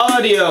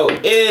audio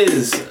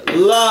is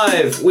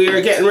live. We are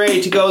getting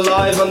ready to go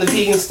live on the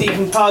Vegan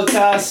Stephen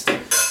podcast.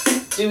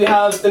 Do we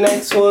have the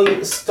next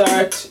one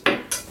start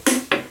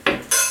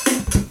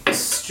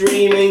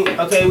streaming?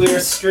 Okay, we are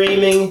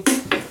streaming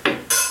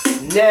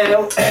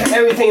now.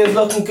 Everything is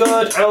looking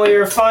good, and we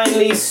are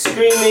finally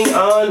streaming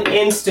on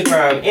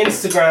Instagram.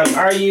 Instagram,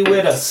 are you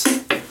with us?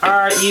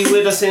 Are you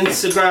with us,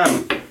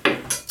 Instagram?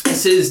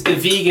 This is the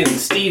Vegan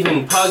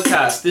Stephen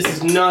podcast. This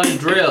is not a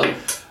drill.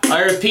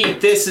 I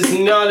repeat, this is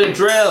not a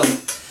drill.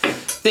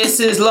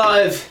 This is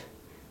live.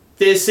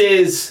 This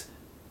is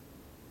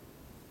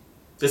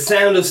the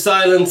sound of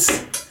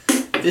silence.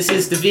 This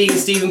is the Vegan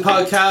Stephen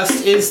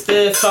podcast. Is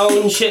the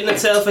phone shitting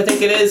itself? I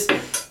think it is.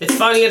 It's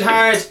finding it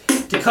hard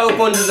to cope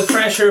under the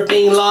pressure of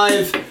being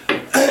live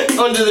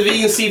under the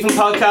Vegan Stephen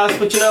podcast.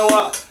 But you know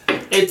what?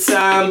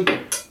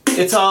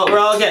 We're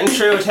all getting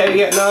through it. How are you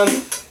getting on?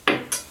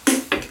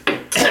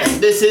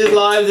 This is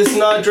live. This is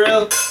not a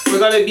drill. We're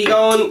going to be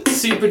going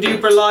super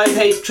duper live,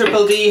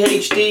 triple D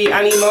HD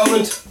any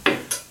moment.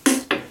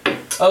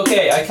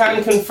 Okay, I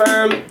can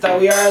confirm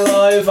that we are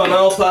live on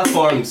all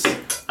platforms.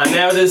 And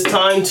now it is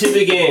time to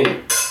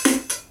begin.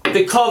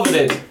 The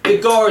coveted, the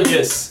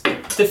gorgeous,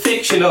 the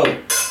fictional,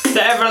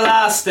 the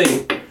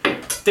everlasting,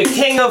 the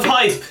king of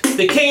hype,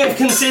 the king of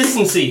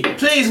consistency.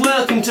 Please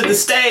welcome to the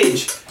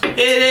stage.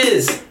 It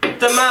is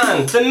the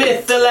man, the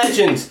myth, the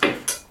legend,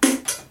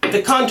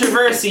 the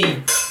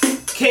controversy,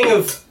 king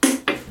of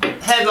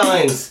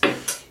headlines.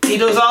 He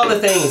does all the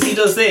things. He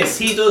does this.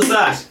 He does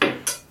that.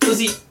 Does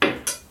he?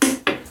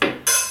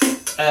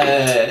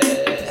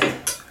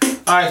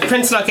 Alright, the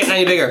print's not getting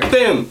any bigger.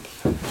 Boom.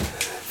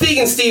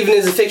 Vegan Stephen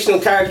is a fictional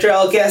character.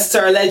 All guests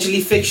are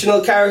allegedly fictional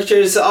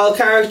characters. All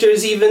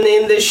characters, even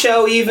in this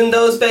show, even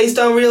those based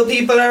on real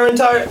people, are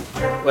entire.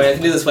 Wait, I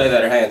can do this way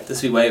better. Hang on.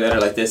 This will be way better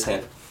like this.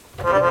 Hang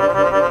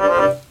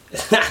on.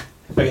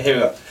 Okay, here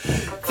we go.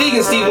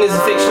 Vegan Stephen is a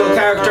fictional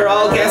character.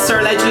 All guests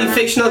are allegedly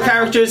fictional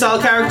characters. All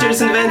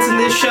characters and events in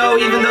this show,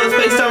 even those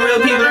based on real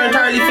people, are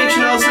entirely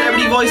fictional.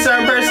 Celebrity voices are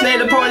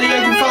impersonated poorly,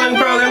 and the following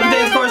program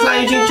contains coarse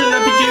language and should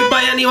not be viewed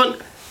by anyone.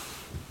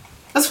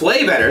 That's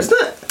way better, isn't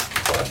it?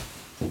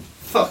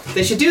 Fuck,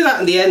 they should do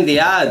that in the end of the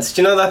ads.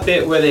 Do you know that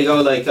bit where they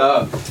go like,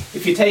 oh,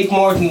 if you take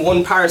more than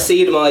one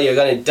paracetamol, you're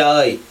gonna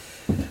die.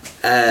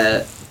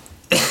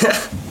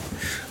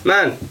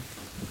 Man,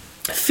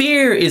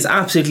 fear is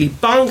absolutely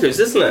bonkers,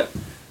 isn't it?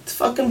 It's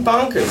fucking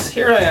bonkers.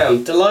 Here I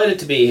am, delighted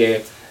to be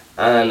here,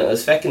 and I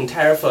was fucking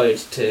terrified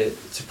to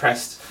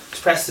press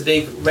the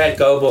big red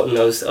go button.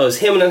 I was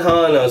hemming and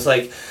hawing. I was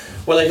like,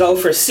 will I go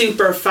for a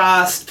super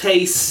fast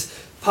pace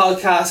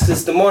podcast?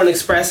 It's the morning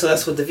espresso.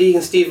 That's what the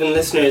Vegan Stephen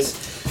listeners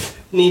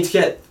need to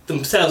get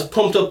themselves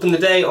pumped up in the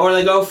day, or will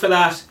I go for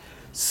that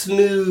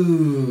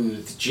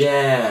smooth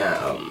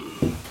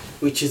jam,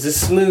 which is a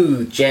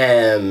smooth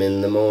jam in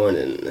the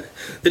morning.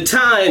 The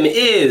time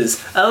is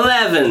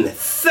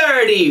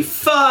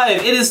 11:35.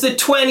 It is the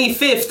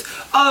 25th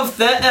of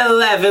the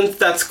 11th.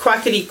 That's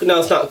quackity.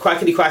 No, it's not.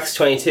 Quackity quacks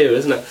 22,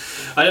 isn't it?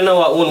 I don't know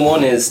what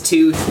 1-1 is.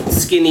 Two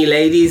skinny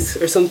ladies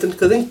or something.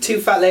 Because I think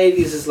two fat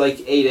ladies is like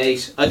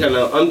 8-8. I don't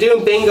know. I'm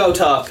doing bingo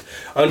talk.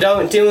 I'm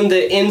doing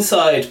the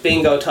inside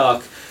bingo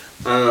talk.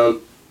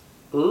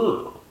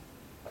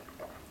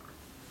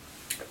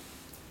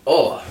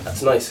 Oh,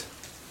 that's nice.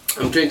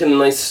 I'm drinking a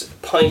nice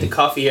pint of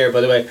coffee here, by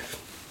the way.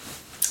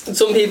 When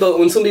some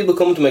people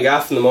come to my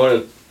gaff in the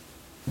morning,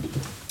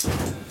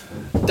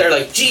 they're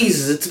like,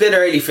 Jesus, it's a bit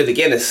early for the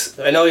Guinness.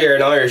 I know you're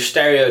an Irish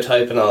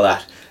stereotype and all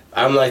that.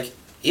 I'm like,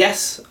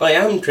 yes, I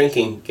am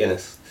drinking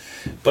Guinness.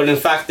 But in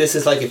fact, this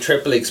is like a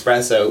triple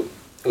espresso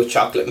with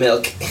chocolate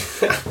milk.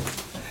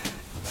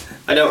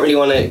 I don't really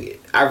want to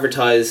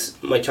advertise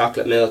my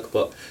chocolate milk,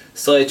 but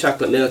soy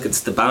chocolate milk,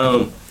 it's the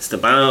bomb. It's the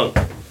bomb.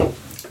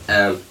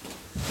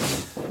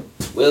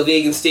 Will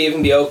Vegan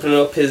Stephen be opening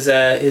up his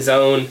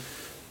own,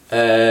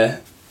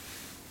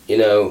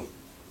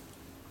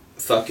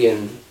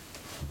 fucking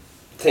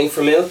thing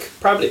for milk?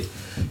 Probably.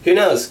 Who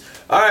knows?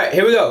 Alright,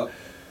 here we go.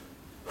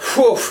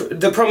 Whew.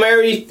 The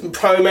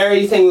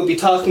primary thing we'll be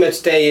talking about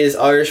today is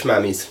Irish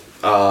mammies.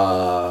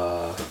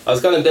 I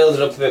was going to build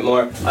it up a bit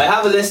more. I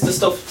have a list of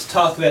stuff to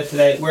talk about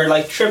today. We're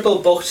like triple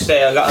booked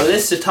today. I've got a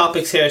list of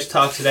topics here to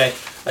talk today.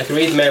 I can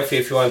read them out for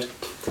you if you want.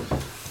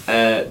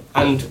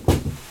 And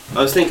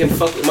I was thinking,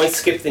 fuck, we might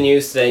skip the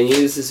news today.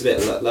 News is a bit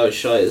low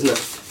shite, isn't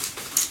it?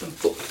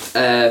 But,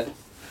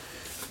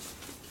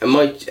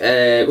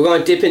 we're going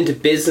to dip into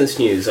business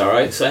news,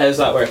 alright? So how's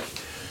that work?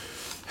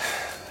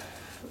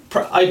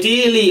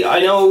 Ideally, I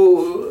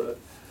know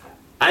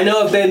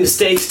I've made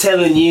mistakes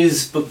telling the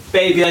news, but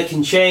baby, I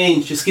can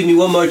change. Just give me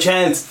one more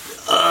chance.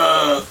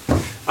 Alright,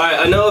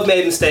 I know I've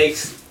made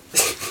mistakes.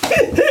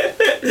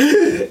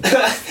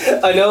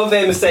 I know I've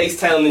made mistakes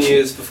telling the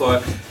news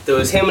before. There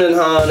was him and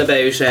Han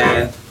about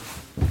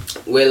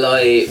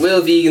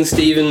will Vegan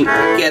Stephen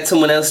get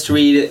someone else to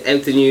read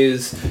out the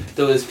news.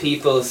 There was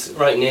people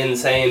writing in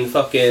saying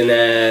fucking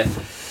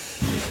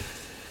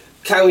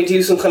can we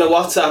do some kind of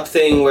WhatsApp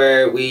thing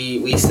where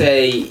we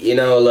say,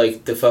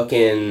 like the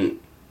fucking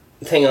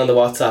thing on the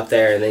WhatsApp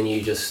there, and then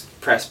you just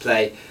press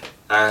play.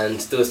 and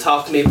there was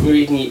talk of maybe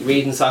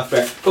reading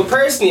software. But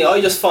personally, I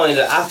just find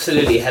it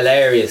absolutely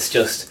hilarious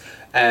just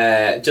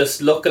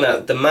looking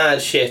at the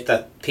mad shit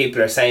that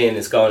people are saying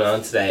is going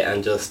on today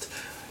and just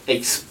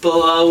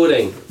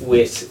exploding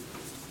with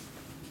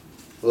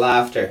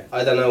laughter.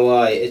 I don't know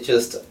why. It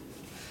just...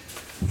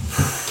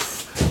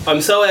 I'm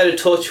so out of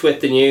touch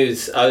with the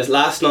news.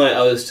 Last night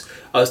I was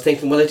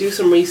thinking, will I do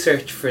some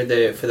research for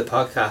the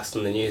podcast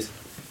on the news?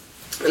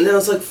 And then I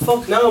was like,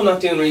 fuck no, I'm not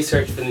doing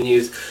research for the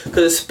news,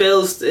 because it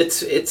spills.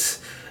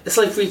 It's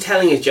like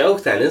retelling a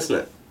joke then, isn't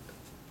it?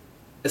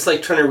 It's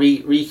like trying to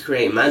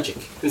recreate magic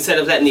instead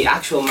of letting the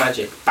actual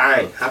magic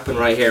bang happen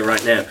right here,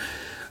 right now.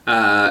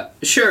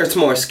 Sure, it's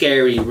more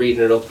scary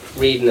reading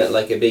it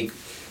like a big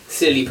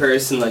silly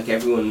person, like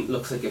everyone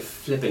looks like a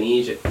flipping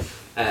idiot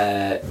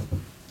at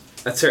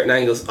certain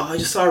angles. Oh, I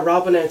just saw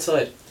Robin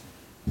outside.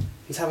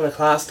 He's having a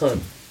class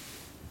time.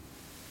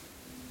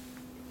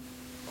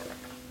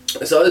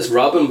 I saw this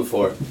Robin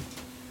before.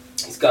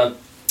 He's gone.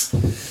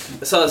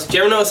 I saw this. Do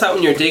you ever notice that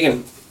when you're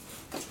digging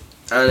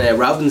and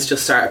robins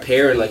just start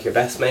appearing like your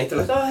best mate? They're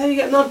like, oh, how are you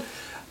getting on?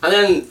 And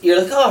then you're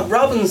like, oh,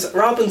 robins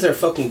are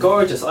fucking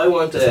gorgeous. I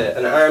want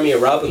an army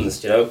of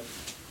robins, you know.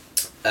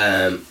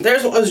 I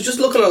was just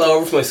looking all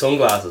over for my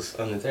sunglasses,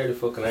 and there they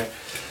fucking are.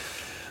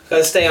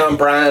 Gotta stay on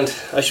brand.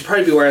 I should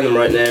probably be wearing them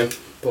right now,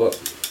 but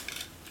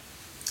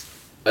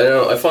I don't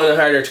know. I find it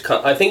harder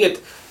to. I think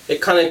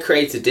it kind of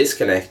creates a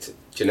disconnect,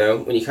 you know,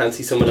 when you can't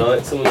see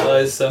someone's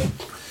eyes. So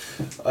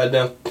I don't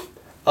know.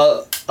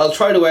 I'll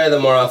try to wear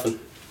them more often.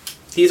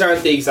 These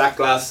aren't the exact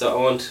glasses that I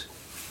want.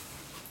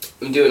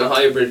 I'm doing a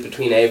hybrid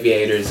between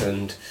aviators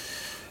and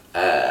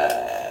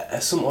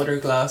some other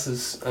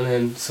glasses, and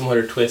then some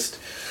other twist.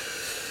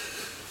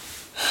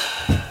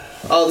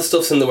 All the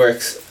stuff's in the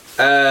works.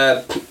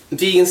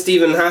 Vegan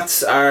Stephen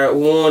hats are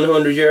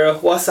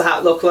 €100. What's the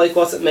hat look like?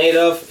 What's it made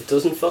of? It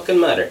doesn't fucking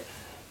matter.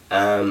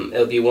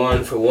 It'll be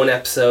worn for one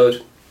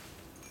episode.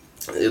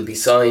 It'll be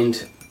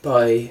signed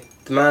by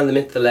the man, the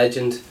myth, the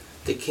legend,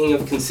 the king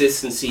of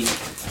consistency,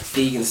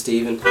 Vegan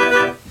Stephen.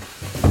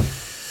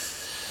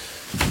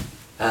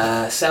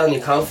 Selling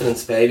you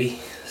confidence, baby.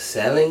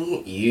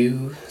 Selling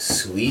you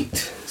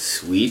sweet,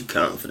 sweet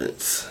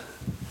confidence.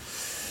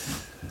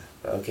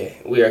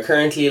 Okay, we are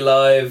currently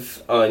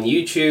live on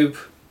YouTube,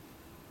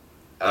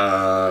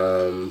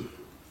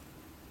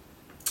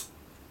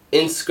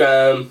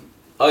 Instagram,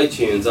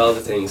 iTunes, all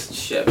the things.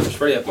 Shit, I should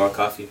probably have more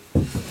coffee.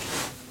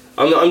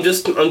 I'm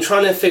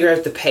trying to figure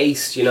out the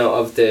pace, you know,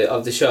 of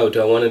the show.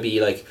 Do I want to be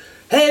like,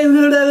 hey,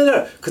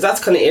 because that's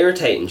kind of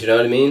irritating. Do you know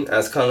what I mean? And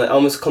it's kind of like,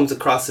 almost comes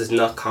across as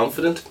not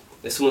confident.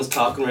 If someone's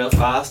talking real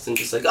fast and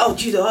just like, oh,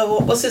 gee,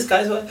 what's this,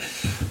 guys? What?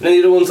 And then the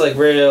other one's like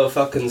real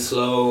fucking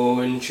slow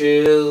and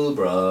chill,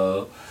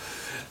 bro.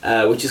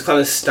 Which is kind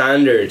of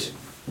standard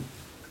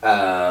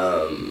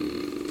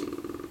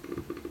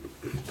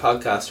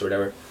podcast or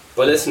whatever.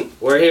 But listen,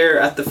 we're here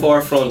at the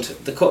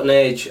forefront, the cutting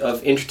edge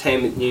of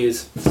entertainment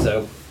news.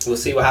 So we'll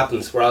see what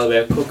happens. We're all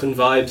about cooking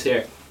vibes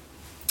here.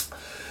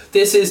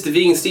 This is the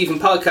Vegan Stephen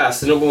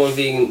podcast, the number one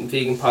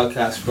vegan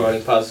podcast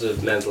promoting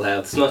positive mental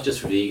health. It's not just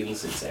for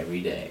vegans, it's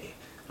every day.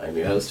 I'm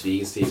your host,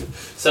 Vegan Stephen.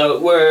 So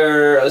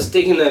I was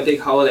digging a big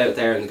hole out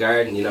there in the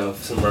garden, you know,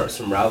 some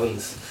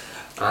robins.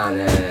 And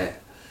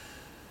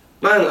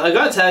man, I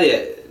gotta tell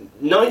you,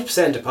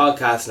 90% of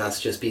podcasting has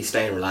to just be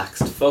staying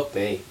relaxed. Fuck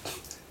me.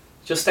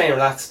 Just staying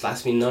relaxed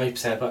lasts me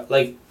 90%.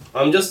 Like,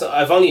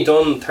 I've only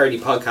done 30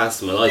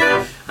 podcasts in my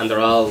life, and they're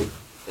all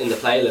in the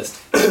playlist.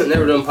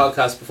 Never done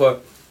podcasts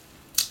before.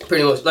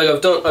 Pretty much, like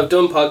I've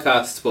done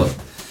podcasts, but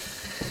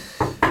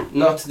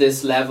not to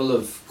this level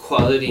of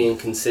quality and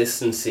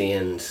consistency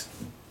and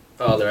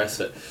all the rest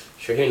of it.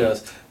 Sure, who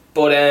knows?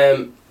 But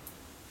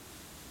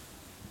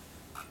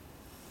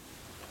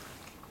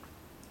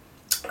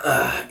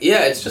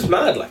yeah, it's just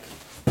mad. Like,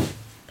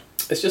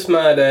 it's just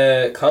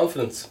mad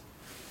confidence.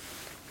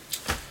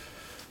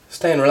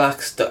 Staying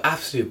relaxed, the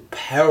absolute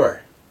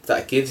power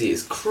that it gives you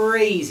is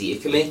crazy.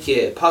 It can make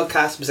you a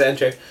podcast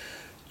presenter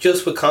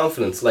just with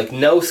confidence. Like,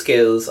 no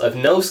skills. I've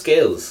no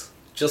skills,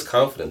 just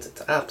confidence.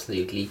 It's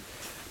absolutely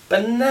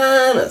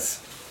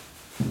bananas.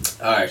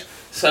 Alright,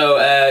 so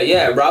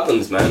yeah,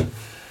 robins, man.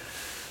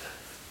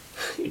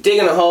 You're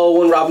digging a hole,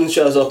 one robin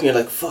shows up and you're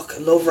like, fuck, I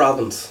love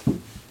robins.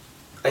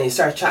 And you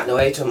start chatting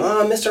away to him.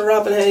 Oh, Mr.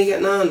 Robin, how you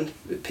getting on?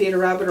 Peter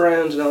Rabbit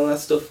around and all that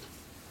stuff.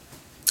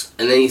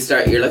 And then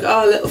you're like,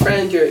 oh, little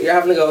friend, you're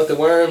having a go with the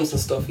worms and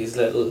stuff. He's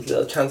a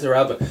little chance of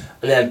robin.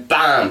 And then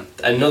bam,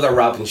 another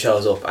robin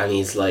shows up and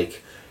he's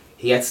like,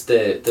 he gets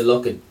the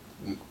look of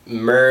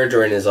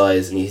murder in his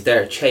eyes, and he's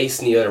there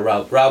chasing the other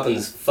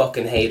robins.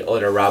 Fucking hate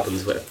other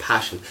robins with a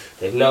passion.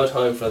 They have no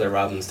time for other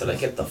robins. They're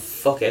like, get the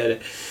fuck out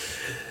of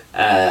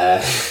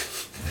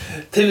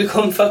it. They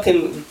become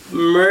fucking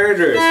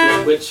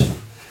murderers, which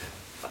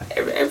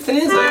everything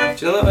is like.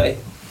 Do you know that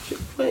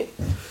way?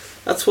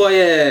 That's why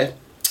a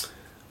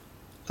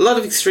lot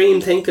of extreme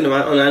thinking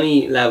about on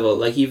any level,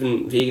 like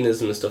even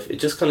veganism and stuff, it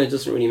just kind of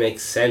doesn't really make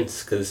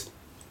sense, because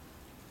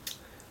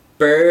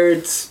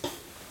birds,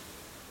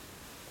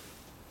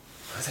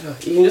 I don't know,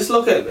 you can just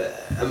look at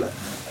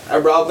a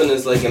robin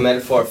is like a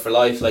metaphor for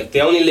life. Like, they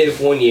only live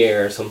 1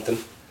 year or something.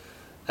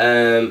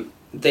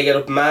 They get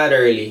up mad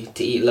early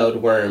to eat a load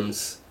of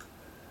worms.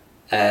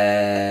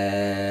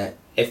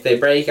 If they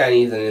break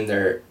anything in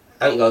their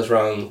anything goes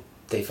wrong,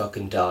 they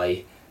fucking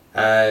die.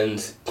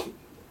 And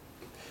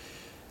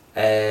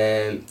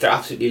they're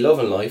absolutely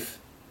loving life.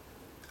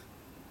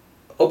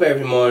 Up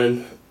every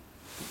morning,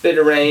 bit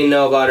of rain,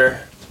 no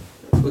bother.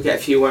 We'll get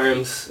a few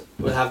worms,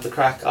 we'll have the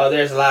crack. Oh,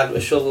 there's a lad with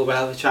a shovel, we'll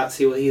have a chat,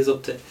 see what he's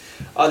up to.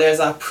 Oh, there's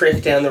that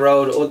prick down the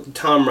road, oh,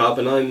 Tom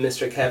Robin, I'm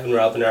Mr. Kevin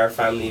Robin, our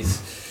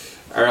families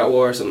are at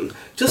war or something.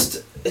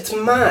 Just, it's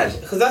mad,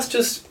 because that's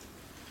just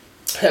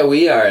how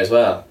we are as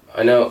well.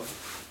 I know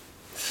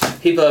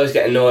people always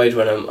get annoyed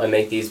when I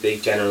make these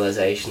big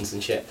generalisations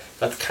and shit.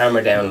 Got the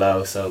camera down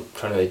low, so I'm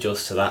trying to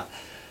adjust to that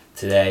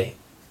today.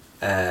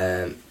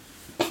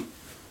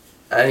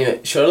 Anyway,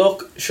 sure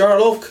look.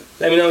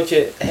 Let me know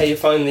how you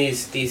find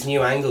these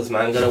new angles,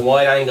 man. Got a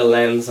wide angle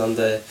lens on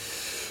the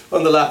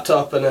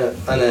laptop and a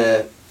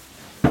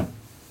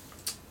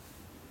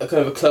kind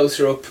of a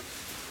closer up.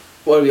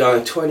 What are we on?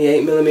 A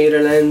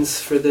 28mm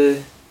lens for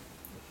the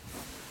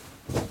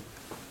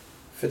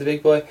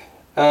big boy.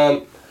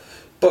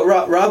 But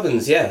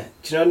robins, yeah.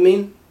 Do you know what I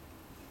mean?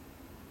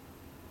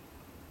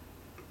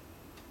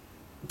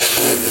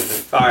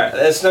 Alright,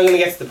 that's not going to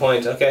get to the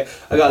point, okay?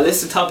 I got a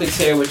list of topics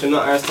here which I'm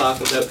not arse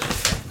talking about,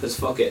 because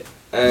fuck it.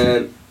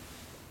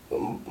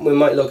 We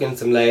might look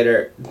into them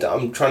later.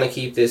 I'm trying to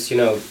keep this,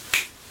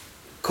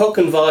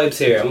 cooking vibes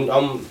here.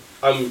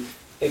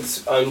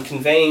 I'm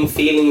conveying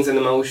feelings and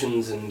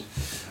emotions, and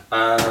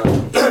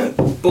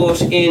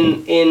but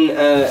in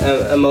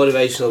a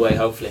motivational way,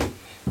 hopefully.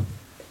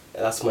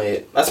 That's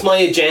my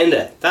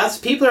agenda.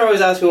 People are always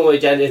asking me what my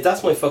agenda is.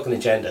 That's my fucking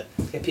agenda.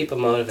 Get people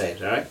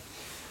motivated, alright?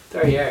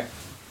 There you are.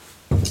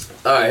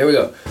 Alright, here we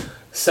go.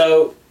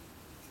 So,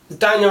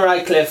 Daniel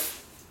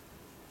Radcliffe,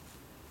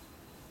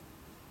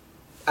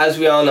 as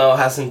we all know,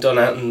 hasn't done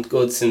anything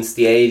good since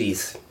the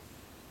 80s.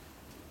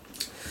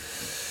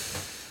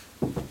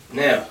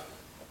 Now,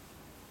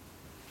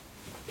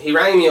 he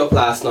rang me up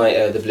last night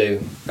out of the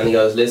blue, and he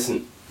goes,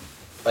 listen,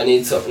 I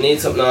need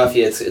something off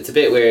you. It's a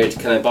bit weird.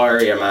 Can I borrow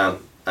your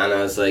mum? And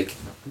I was like,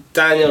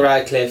 Daniel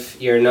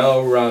Radcliffe, you're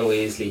no Ron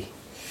Weasley.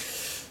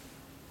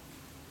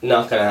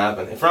 Not gonna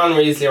happen. If Ron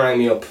Weasley rang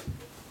me up,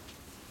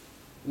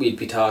 we'd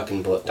be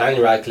talking, but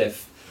Daniel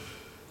Radcliffe,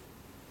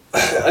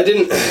 I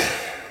don't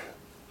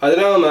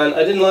know, man.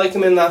 I didn't like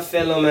him in that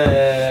film,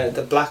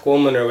 The Black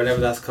Woman, or whatever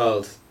that's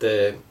called.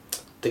 The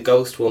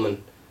ghost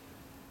woman.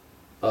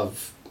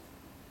 Of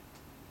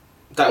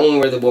that one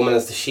where the woman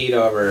has the sheet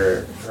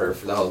over her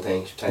for the whole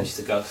thing. She pretends she's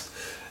a ghost.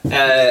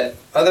 I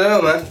don't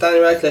know, man.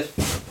 Daniel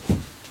Radcliffe.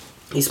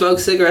 He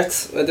smokes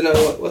cigarettes. I don't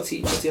know what's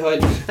he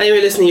hiding. Anyway,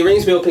 listen. He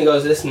rings me up and he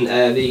goes, "Listen,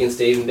 Vegan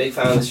Stephen, big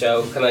fan of the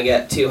show. Can I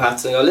get 2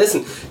 hats?" And I go,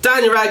 "Listen,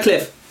 Daniel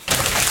Radcliffe.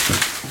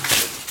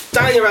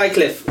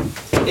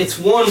 It's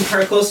 1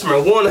 per customer.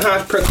 1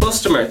 hat per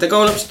customer. They're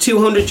going up to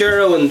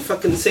 €200 in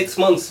fucking 6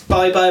 months.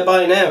 Buy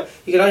now.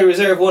 You can only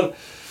reserve 1."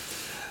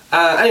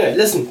 Anyway,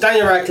 listen.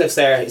 Daniel Radcliffe's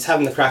there. He's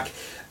having the crack,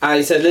 and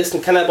he said, "Listen,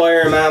 can I buy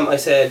her, ma'am?" I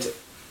said,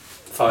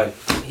 "Fine."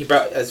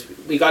 As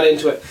we got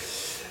into it,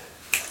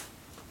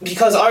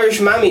 because Irish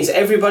mammies,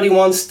 everybody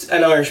wants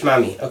an Irish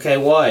mammy. Okay,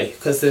 why?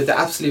 Because they're the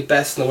absolute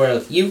best in the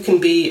world. You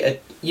could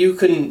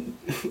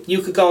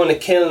go on a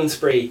killing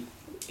spree,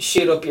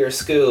 shoot up your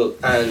school,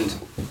 and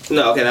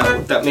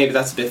that maybe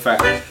that's a bit far.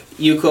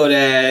 You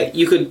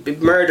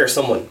could murder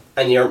someone,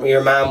 and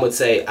your mum would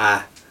say,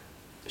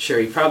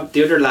 sure,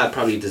 the other lad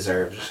probably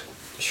deserved it.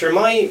 Sure,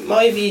 my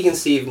vegan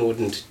Stephen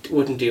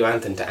wouldn't do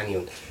anything to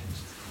anyone.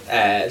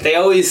 They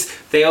always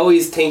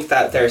think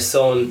that their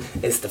son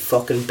is the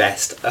fucking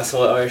best. That's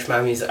why Irish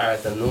mammies are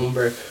the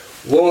number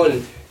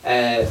 1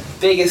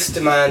 biggest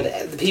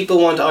demand. People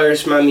want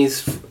Irish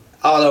mammies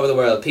all over the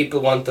world. People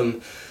want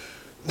them.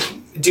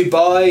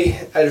 Dubai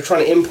are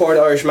trying to import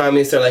Irish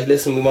mammies. They're like,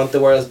 listen, we want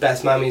the world's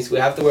best mammies. We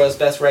have the world's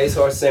best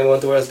racehorses now. We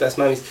want the world's best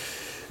mammies.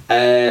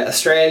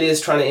 Australia's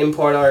trying to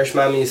import Irish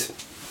mammies.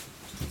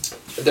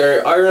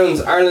 They're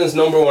Ireland's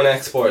number 1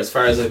 export, as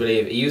far as I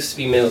believe. It used to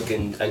be milk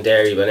and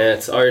dairy, but now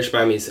it's Irish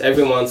mammies.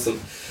 Everyone wants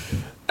them.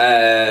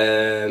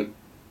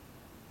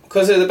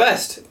 Because they're the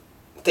best.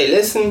 They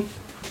listen.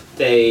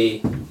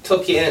 They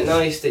tuck you in at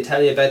night. They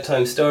tell you a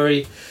bedtime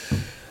story.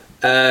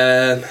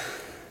 They're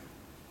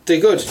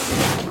good.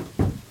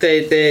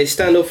 They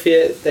stand up for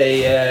you.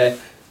 They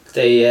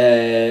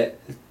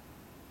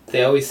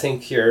always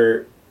think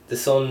the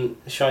sun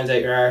shines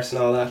out your arse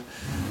and all that.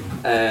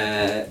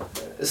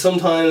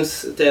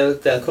 Sometimes they'll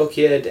cook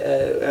you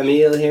a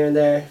meal here and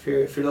there if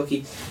you're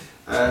lucky,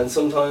 and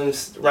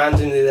sometimes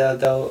randomly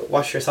they'll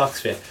wash your socks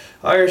for you.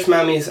 Irish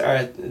mammies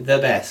are the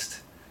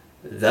best.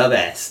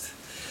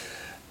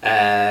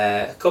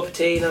 Cup of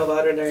tea, no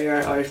bother. There you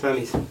are, Irish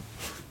mammies.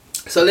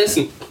 So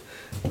listen,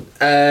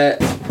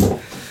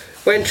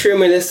 went through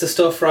my list of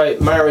stuff.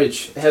 Right,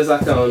 marriage, how's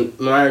that going?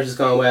 My marriage is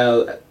going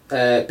well.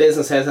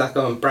 Business, how's that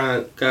going?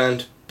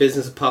 Grand.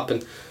 Business is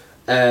popping.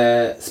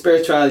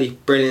 Spirituality,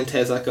 brilliant.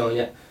 How's that going?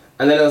 Yeah.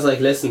 And then I was like,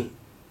 listen,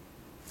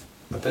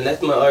 I've been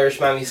letting my Irish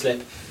mammy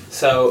slip.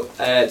 So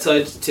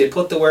decided to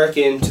put the work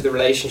into the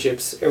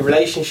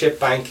relationship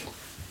bank.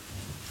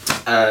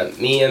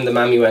 Me and the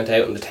mammy went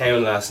out in the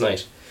town last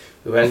night.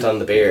 We went on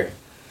the beer.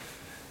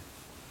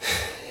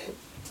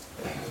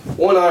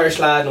 One Irish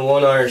lad and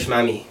one Irish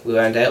mammy. We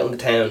went out in the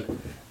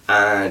town,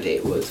 and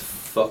it was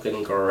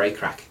fucking great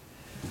crack.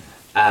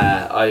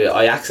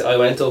 I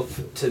went up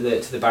to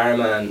the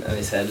barman and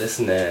I said,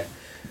 listen,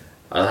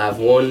 I'll have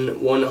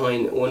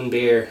one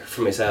beer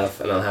for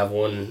myself, and I'll have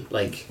one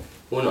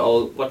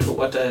old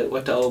what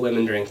the old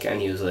women drink.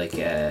 And he was like,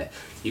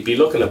 you'd be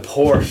looking at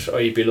port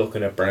or you'd be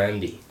looking at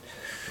brandy.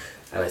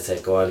 And I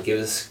said, go on, give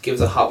us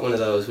a hot one of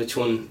those. Which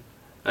one?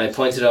 And I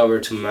pointed over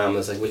to my mum. I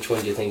was like, which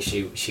one do you think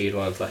she'd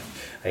want? Like,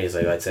 and he's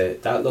like, I'd say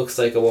that looks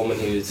like a woman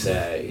who's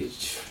I'd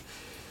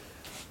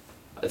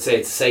say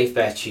it's a safe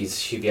bet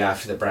she'd be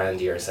after the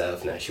brandy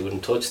herself now. She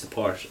wouldn't touch the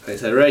port. I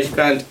said, right,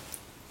 grand,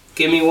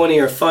 give me one of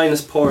your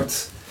finest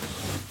ports.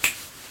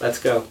 Let's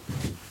go.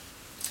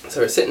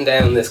 So we're sitting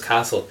down in this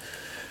castle,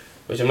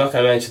 which I'm not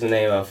going to mention the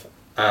name of,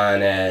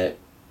 and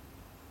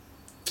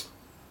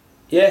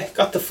yeah,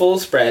 got the full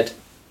spread.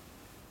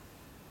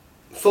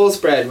 Full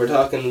spread, we're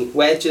talking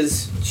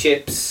wedges,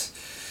 chips,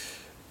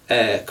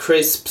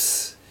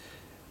 crisps,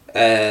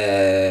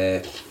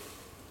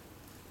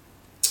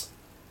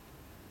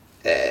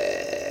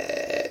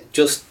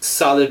 just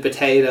solid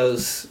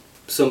potatoes,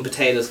 some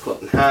potatoes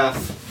cut in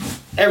half.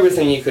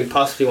 Everything you could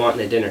possibly want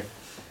in a dinner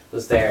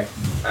was there,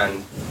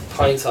 and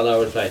pints all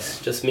over the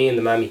place. Just me and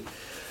the mammy.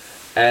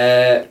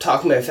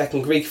 Talking about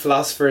fucking Greek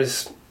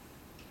philosophers.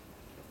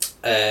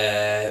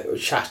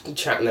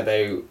 Chatting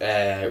about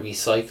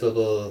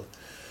recyclable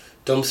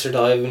dumpster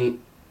diving.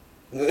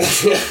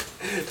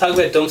 Talking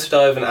about dumpster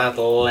diving at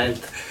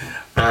length,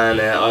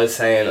 and I was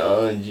saying,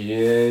 oh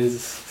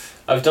jeez,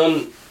 I've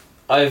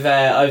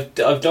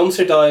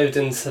dumpster dived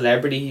in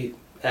celebrity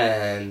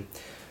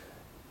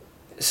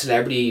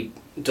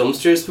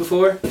dumpsters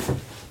before.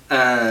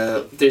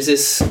 There's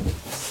this,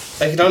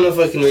 I don't know if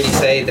I can really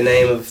say the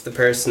name of the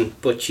person,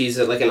 but she's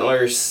like an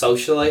Irish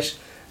socialite,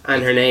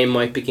 and her name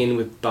might begin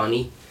with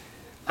Bonnie,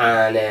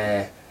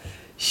 and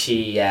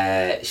she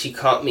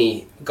caught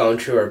me going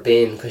through her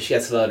bin because she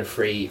gets a lot of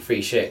free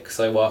shit, because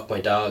I walk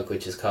my dog,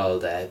 which is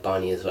called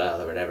Bonnie as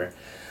well, or whatever.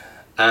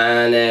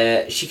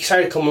 And she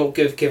started coming up,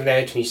 giving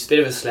out to me. She's a bit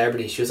of a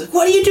celebrity. She was like,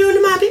 what are you doing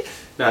to Maddie?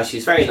 No,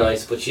 she's very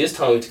nice, but she just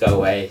told me to go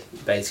away,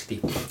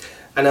 basically.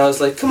 And I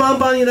was like, come on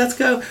Bonnie, let's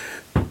go.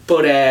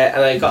 But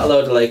and I got a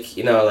load of I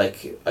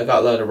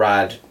got a load of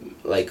rad,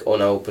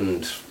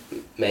 unopened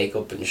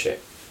makeup and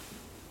shit.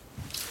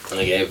 And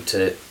I gave it to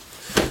the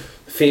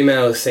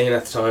female scene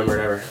at the time or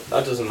whatever.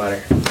 That doesn't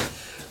matter.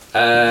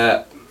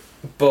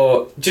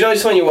 But do you know,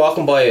 just when you're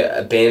walking by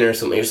a bin or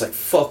something, you're just like,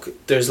 fuck,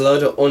 there's a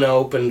load of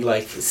unopened,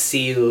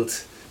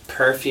 sealed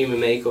perfume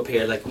and makeup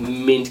here,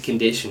 mint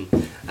condition,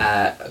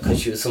 because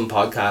she was some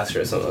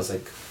podcaster or something. I was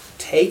like,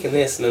 taking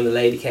this, and then the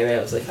lady came out.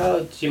 I was like,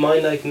 oh, do you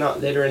mind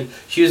not littering?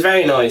 She was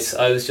very nice.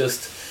 I was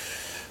just,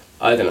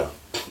 I don't know,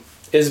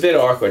 it was a bit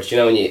awkward,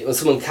 when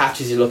someone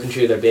catches you looking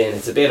through their bin,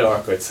 it's a bit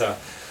awkward. So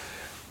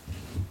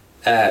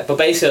but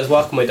basically I was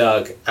walking my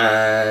dog,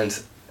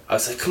 and I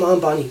was like, come on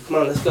Bonnie, come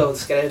on, let's go,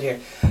 let's get out of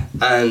here.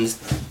 And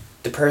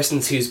the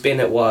person whose bin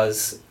it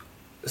was,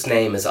 his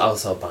name is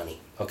also Bonnie,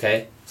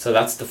 okay? So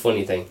that's the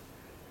funny thing.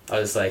 I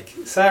was like,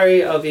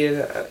 sorry, I'll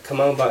be, come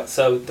on, but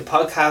so the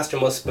podcaster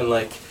must have been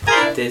like,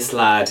 this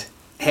lad,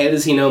 how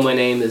does he know what my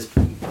name is?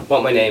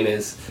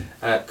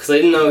 Because I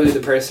didn't know who the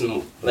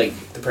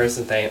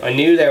person's name. I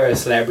knew they were a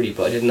celebrity,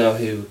 but I didn't know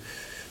who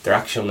their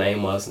actual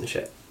name was and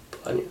shit.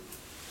 But I knew.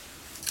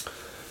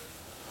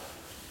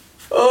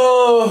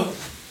 Oh,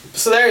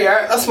 so there you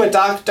are. That's my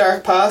dark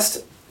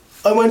past.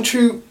 I've gone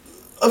through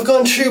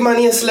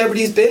many a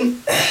celebrity's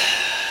bin.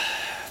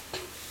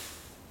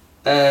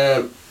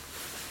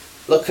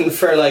 Looking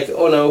for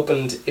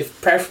unopened, if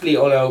preferably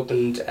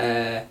unopened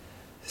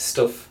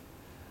stuff.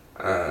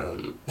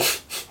 I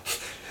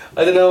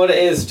don't know what it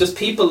is. Just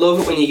people love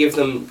it when you give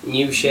them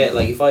new shit.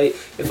 Like if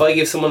I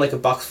give someone a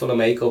box full of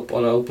makeup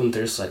unopened,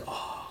 they're just like,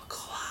 oh,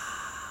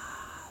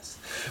 class.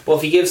 But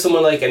if you give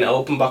someone an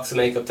open box of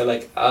makeup, they're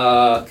like,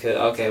 oh,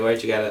 okay,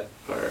 where'd you get it?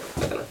 Or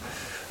I don't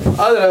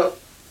know.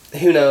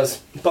 Who knows?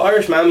 But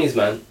Irish mammies,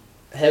 man,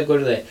 how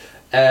good are they?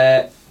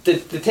 The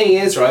thing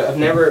is, right, I've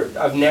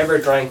never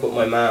drank with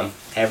my mum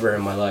ever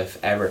in my life,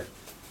 ever,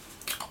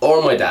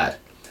 or my dad.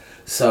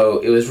 So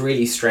it was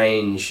really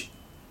strange,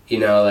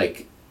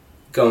 going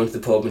to the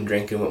pub and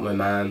drinking with my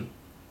mum,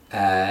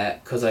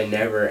 because I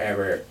never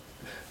ever.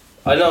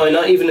 I know I'm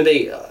not even a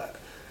big.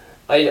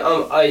 I'm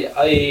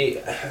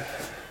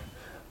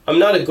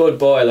not a good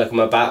boy. I'm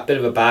a bit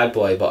of a bad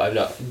boy, but I'm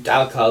not.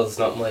 Alcohol's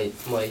not my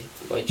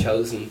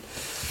chosen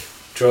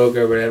drug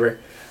or whatever.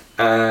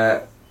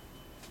 Yeah,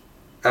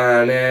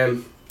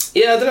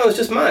 I don't know, it's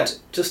just mad.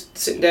 Just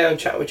sitting down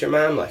chatting with your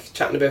man,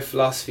 chatting about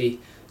philosophy,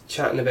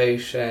 chatting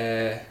about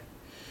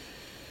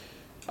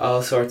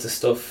all sorts of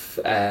stuff.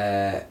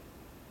 It's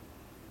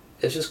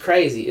just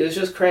crazy. It was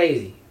just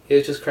crazy. It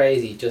was just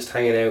crazy, just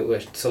hanging out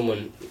with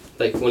someone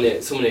like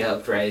someone who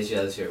helped raise you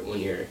as when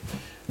you're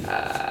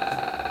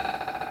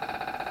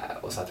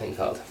what's that thing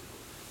called?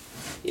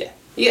 Yeah,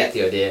 you get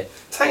the idea.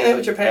 It's hanging out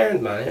with your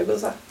parents, man. How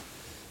goes that?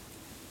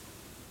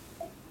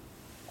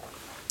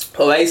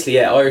 Well, basically,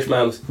 yeah, Irish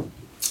mums.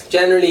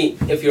 Generally,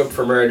 if you're up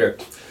for murder,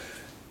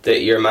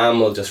 that your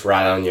mum will just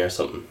rat on you or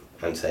something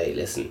and say,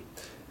 listen,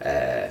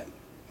 yada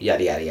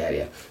yada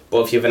yada.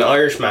 But if you have an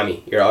Irish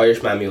mammy, your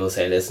Irish mammy will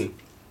say, listen,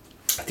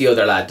 the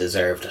other lad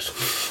deserved it.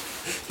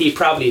 He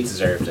probably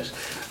deserved it.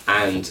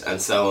 And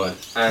so on.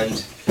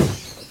 And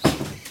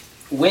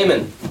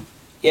women,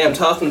 yeah, I'm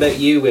talking about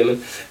you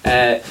women,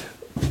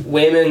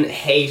 women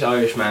hate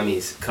Irish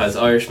mammies because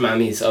Irish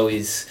mammies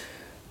always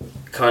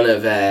kind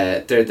of,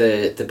 they're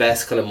the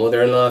best kind of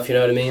mother-in-law, if you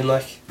know what I mean,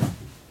 like.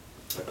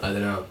 I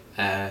don't know.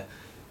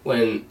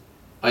 When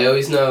I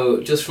always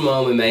know, just from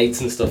all my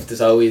mates and stuff,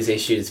 there's always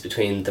issues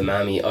between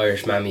the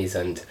Irish mammies,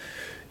 and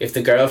if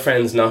the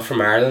girlfriend's not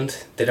from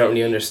Ireland, they don't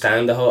really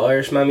understand the whole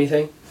Irish mammy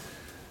thing.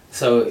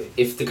 So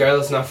if the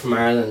girl's not from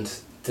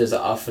Ireland, there's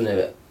often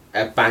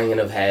a banging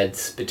of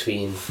heads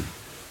between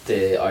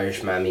the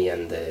Irish mammy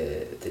and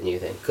the new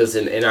thing, because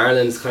in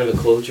Ireland it's kind of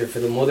a culture for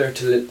the mother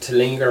to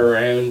linger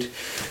around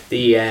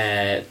the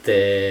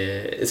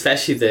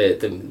especially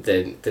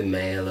the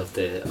male of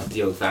the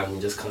young family,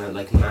 just kind of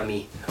like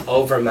mammy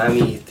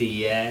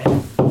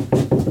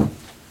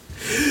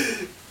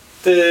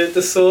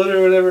the son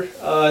or whatever.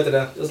 Oh, I don't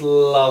know, just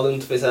lolling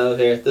to myself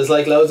here. There's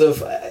like loads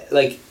of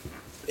like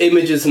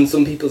images in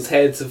some people's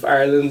heads of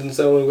Ireland and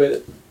so on with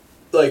it.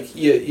 Like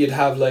you'd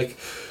have like,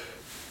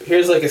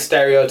 here's like a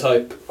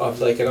stereotype of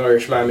like an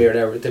Irish mammy or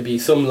whatever. There'd be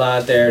some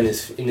lad there in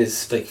his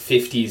like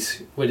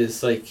 50s with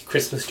his like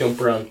Christmas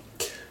jumper on,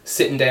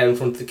 sitting down in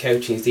front of the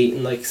couch, and he's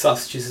eating like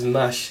sausages and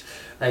mash,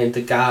 and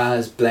the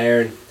gas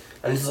blaring,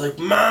 and he's like,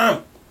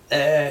 "Mom,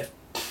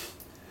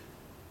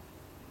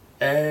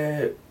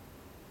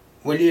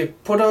 will you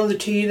put on the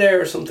tea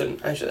there or something?"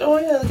 And she's like, "Oh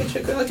yeah, I'll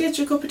get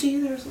you a cup of tea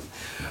there or something."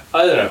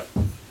 I don't know.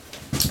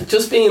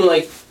 Just being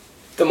like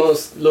the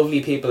most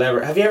lovely people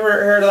ever. Have you ever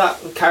heard of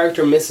that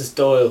character Mrs.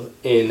 Doyle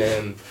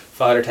in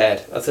Father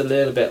Ted? That's a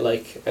little bit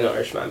like an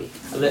Irish mammy.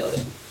 A little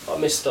bit. Oh,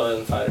 Miss Doyle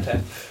in Father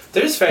Ted.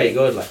 They're just very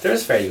good, like, they're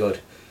just very good.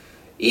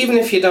 Even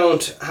if you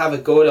don't have a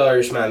good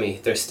Irish mammy,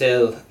 they're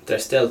still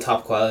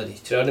top quality.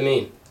 Do you know what I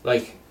mean?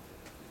 Like,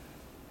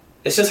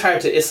 it's just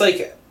hard to, it's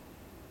like,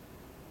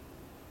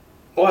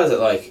 what is it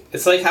like?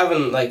 It's like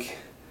having like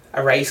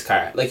a race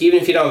car. Like, even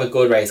if you don't have a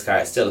good race car,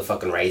 it's still a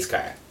fucking race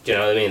car. Do you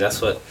know what I mean?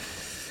 That's what,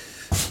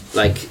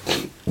 like,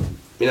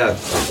 you know,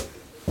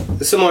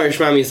 some Irish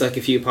mammies like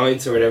a few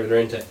points or whatever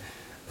they're into.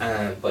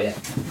 But yeah.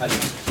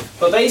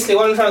 But basically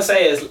what I'm trying to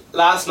say is,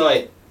 last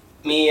night,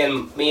 me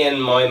and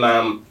my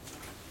mum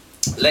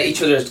let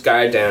each other's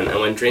guard down and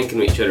went drinking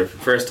with each other for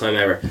the first time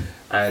ever,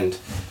 and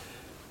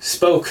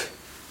spoke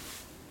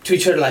to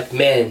each other like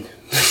men.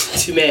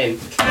 To men.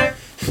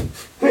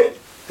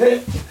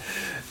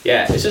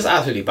 Yeah, it's just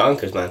absolutely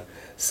bonkers, man.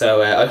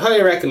 So I'd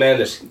highly recommend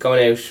it,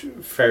 going out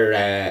for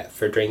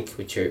a drink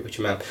with your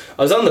mum.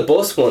 I was on the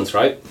bus once,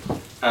 right,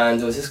 and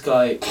there was this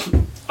guy,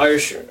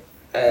 Irish,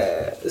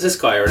 this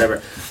guy or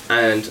whatever,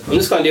 and I'm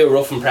just going to do a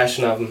rough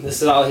impression of him.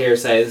 This is all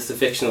hearsay, this is a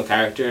fictional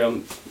character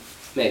I'm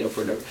made up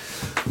or whatever.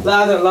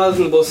 Lad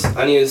on the bus,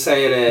 and he was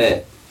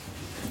saying,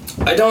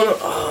 I don't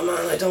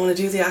want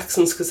to do the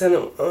accents, because then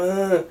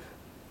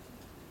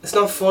it's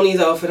not funny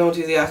though if I don't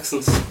do the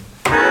accents.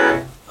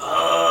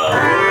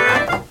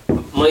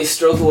 My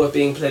struggle with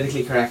being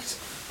politically correct.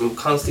 I'm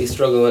constantly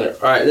struggling with it.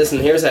 Alright, listen,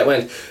 here's how it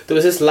went. There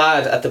was this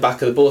lad at the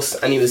back of the bus,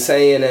 and he was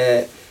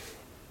saying,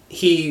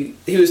 he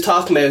was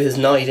talking about his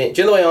night in.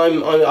 Do you know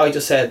the way I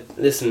just said,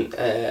 listen,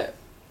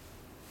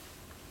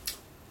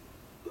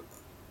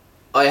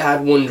 I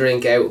had one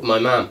drink out with my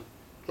mum,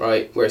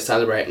 right? We're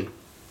celebrating.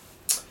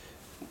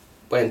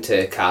 Went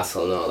to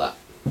Castle and all that.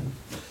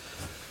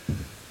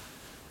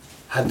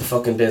 Had the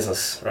fucking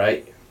business,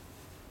 right?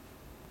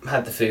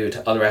 Had the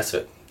food, all the rest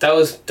of it. That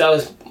was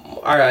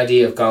our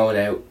idea of going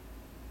out,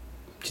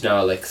 you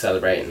know, like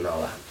celebrating and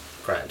all that.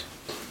 Grand.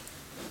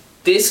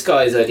 This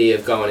guy's idea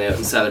of going out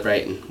and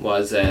celebrating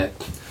was,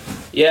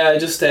 yeah, I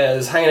just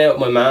was hanging out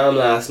with my mum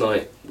last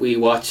night. We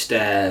watched,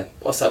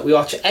 what's that? We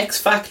watched X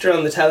Factor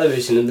on the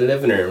television in the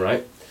living room,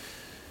 right?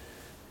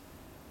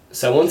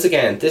 So once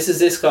again, this is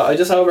this guy. I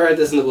just overheard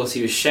this in the bus.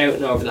 He was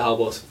shouting over the whole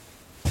bus.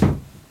 And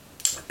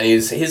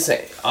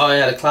I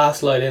had a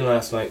class light in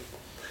last night.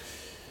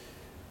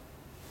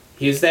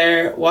 He was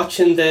there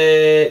watching how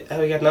are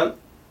we getting on?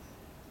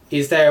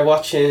 He's there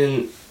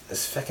watching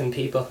this fucking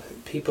people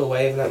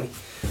waving at me.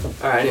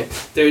 Alright, anyway,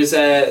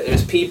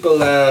 there's people,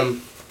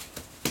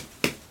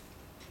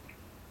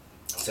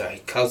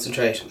 sorry,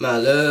 concentrate, my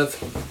love.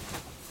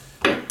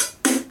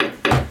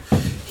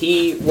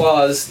 He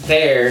was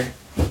there,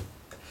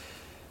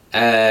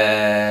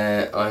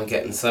 I'm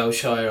getting so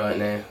shy right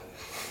now.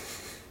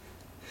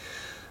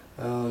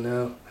 Oh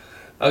no.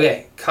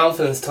 Okay,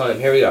 confidence time,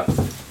 here we go.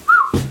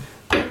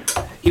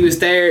 He was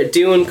there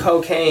doing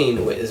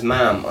cocaine with his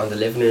mum on the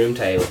living room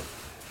table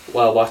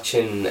while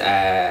watching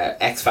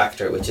X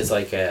Factor, which is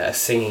like a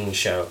singing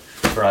show,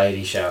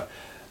 variety show.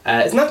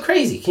 Isn't that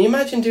crazy? Can you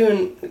imagine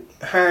doing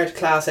hard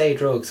class A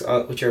drugs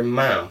with your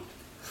mum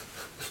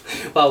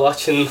while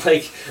watching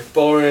like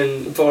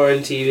boring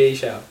TV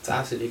show? It's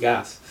absolutely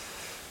gas.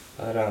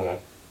 I don't know.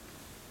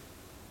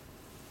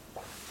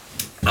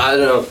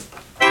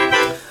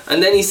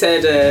 And then he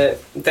said,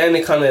 then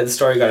the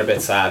story got a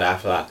bit sad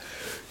after that.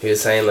 He was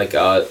saying like,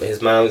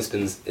 his mum's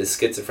is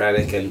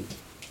schizophrenic and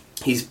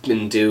he's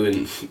been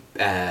doing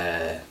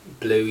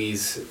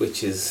blueies,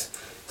 which is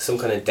some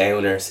kind of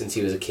downer since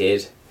he was a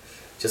kid,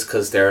 just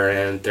because they're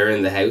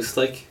in the house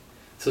like.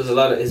 So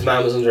there's his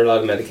mum was under a lot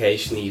of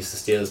medication. He used to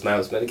steal his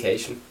mum's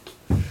medication,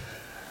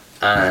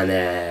 and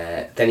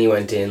then he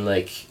went in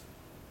like.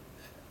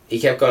 He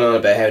kept going on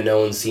about how no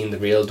one's seen the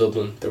real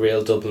Dublin. The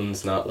real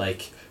Dublin's not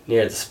like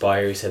near the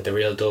Spire. He said the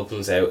real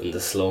Dublin's out in the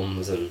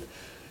slums, and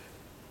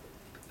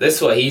this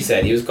is what he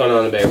said. He was going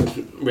on about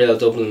real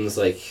Dublin's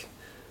like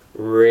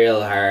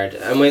real hard.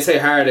 And when I say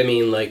hard, I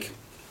mean like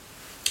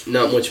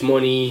not much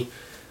money,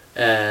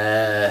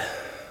 a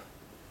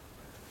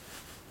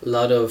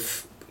lot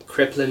of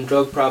crippling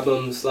drug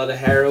problems, a lot of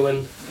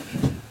heroin,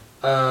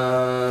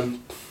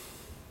 and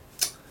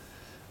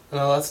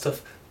all that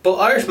stuff. But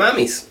Irish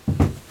mammies,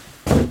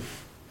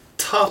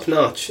 top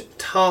notch.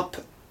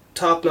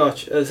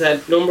 As I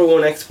said,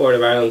 #1 export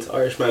of Ireland,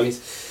 Irish mammies.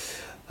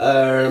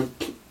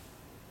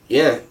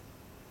 Yeah.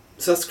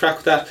 So that's the crack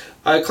with that.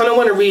 I kind of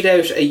want to read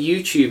out a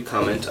YouTube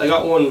comment. I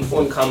got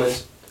one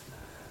comment,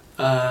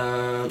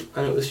 and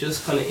it was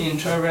just kind of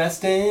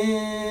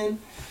interesting.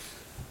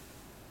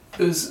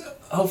 It was,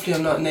 hopefully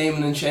I'm not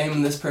naming and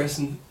shaming this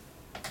person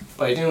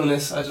by doing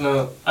this. I don't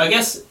know. I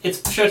guess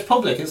it's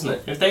public, isn't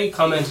it? If they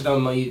commented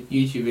on my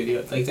YouTube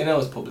video, like they know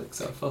it's public,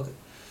 so fuck it.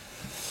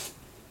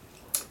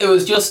 It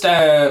was just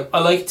I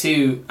like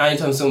to,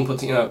 anytime someone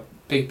puts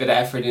big bit of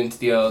effort into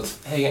the old,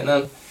 how you getting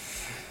on?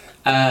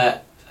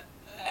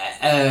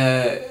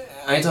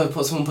 Anytime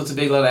someone puts a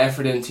big lot of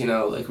effort into,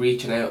 like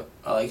reaching out,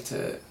 I like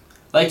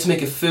to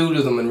make a fool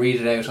of them and read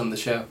it out on the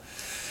show.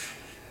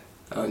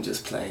 I'm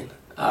just playing.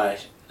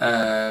 Alright.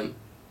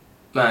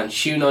 Man,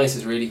 Shoe Nice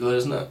is really good,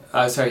 isn't it?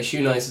 Sorry,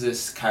 Shoe Nice is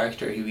this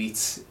character who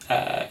eats,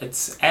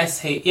 it's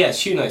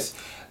Shoe Nice.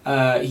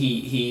 He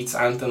eats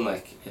Anthem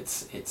like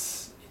it's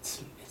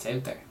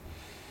out there.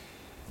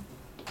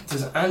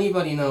 Does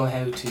anybody know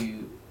how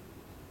to...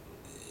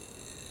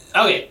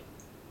 Okay,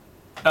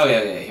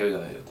 here we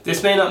go.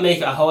 This may not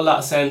make a whole lot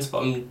of sense,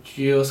 but I'm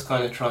just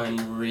kind of trying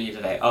to read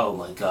it out. Oh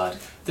my god.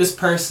 This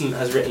person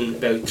has written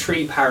about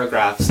 3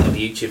 paragraphs of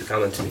YouTube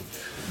comment to me.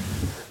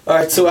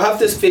 Alright, so I have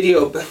this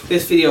video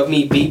of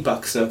me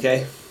beatboxing,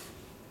 okay?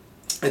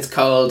 It's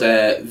called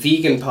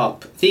Vegan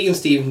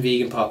Stephen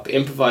Vegan Pop,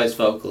 Improvised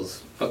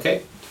Vocals,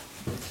 okay?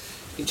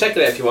 You check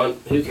it out if you want,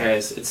 who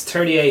cares? It's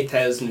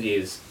 38,000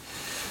 views.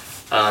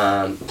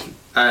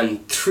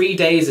 And 3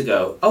 days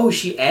ago,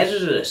 she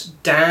edited it.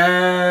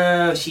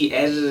 Damn, she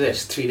edited it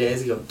 3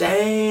 days ago.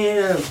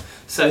 Damn.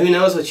 So who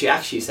knows what she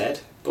actually said,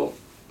 but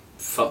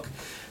fuck.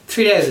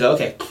 3 days ago,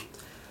 okay.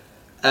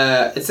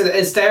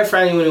 It's there for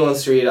anyone who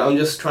wants to read it. I'm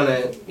just trying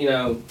to,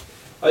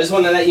 I just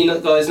want to let you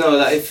guys know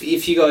that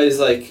if you guys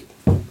like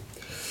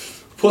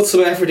put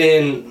some effort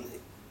in,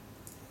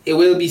 it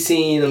will be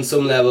seen on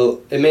some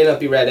level. It may not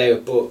be read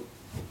out, but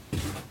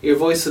your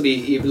voice will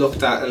be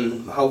looked at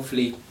and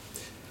hopefully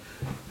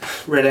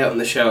read out on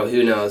the show.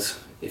 Who knows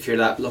if you're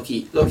that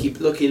lucky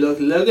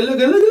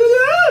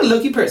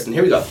person.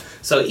 Here we go.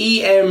 So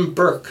E.M.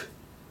 Burke.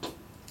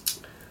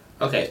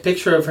 Okay,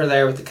 picture of her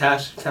there with the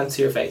cat. Can't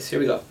see her face. Here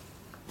we go.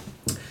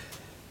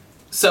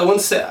 So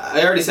once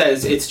I already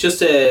said it's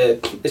just a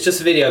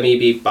video of me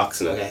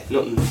beatboxing. Okay,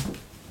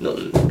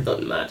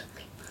 nothing mad.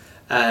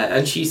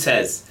 And she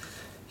says,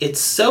 "It's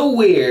so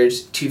weird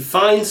to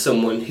find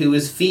someone who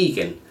is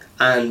vegan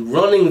and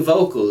running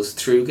vocals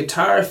through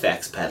guitar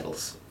effects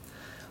pedals.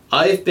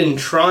 I've been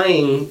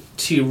trying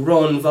to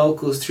run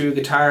vocals through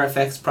guitar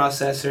effects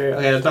processor."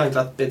 Okay, I don't think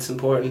that bit's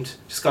important.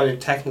 Just kind of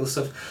technical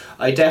stuff.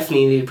 I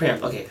definitely need a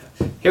preamp. Okay,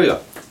 here we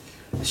go.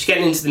 She's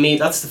getting into the meat.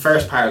 That's the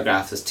first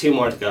paragraph. There's 2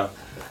 more to go.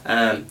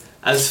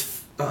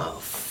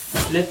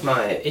 Flip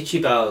my itchy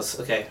bowels.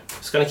 Okay,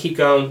 just gonna keep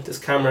going. This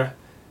camera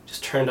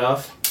just turned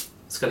off.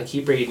 It's gonna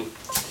keep reading.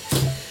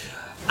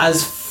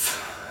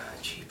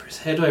 Jeepers,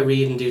 how do I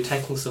read and do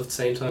technical stuff at the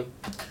same time?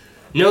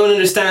 No one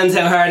understands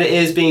how hard it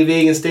is being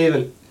vegan,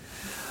 Stephen.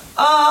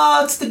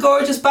 Oh, it's the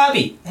gorgeous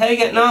Babby. How you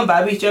getting on,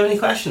 Babby? Do you have any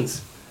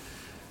questions?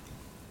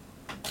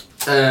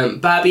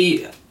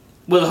 Babby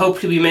will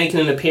hopefully be making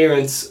an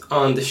appearance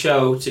on the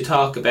show to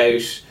talk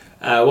about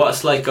what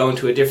it's like going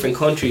to a different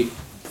country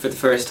for the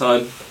first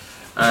time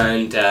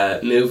and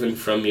moving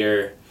from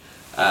your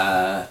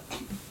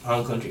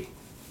home country.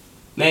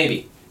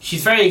 Maybe.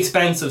 She's very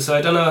expensive, so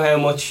I don't know how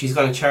much she's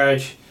going to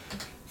charge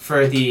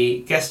for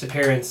the guest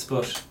appearance,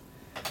 but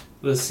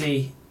we'll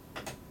see.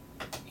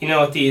 You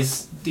know what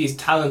these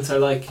talents are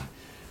like.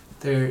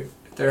 They're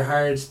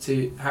hard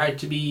to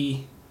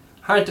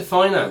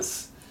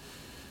finance.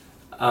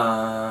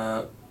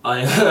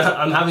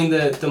 I'm having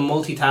the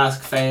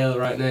multitask fail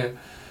right now.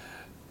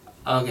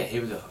 Okay,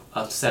 here we go.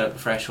 I'll have to set up a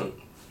fresh one.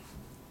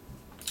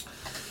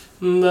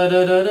 You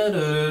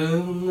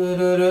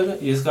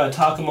just gotta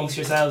talk amongst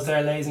yourselves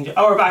there, ladies and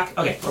gentlemen. Oh, we're back.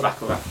 Okay, we're back.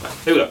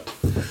 Here we go.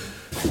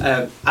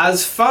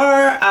 As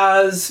far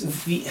as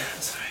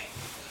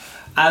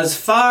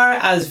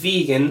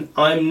vegan,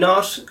 I'm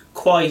not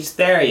quite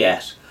there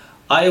yet.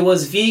 I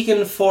was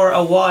vegan for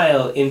a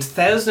while in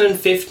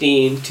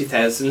 2015,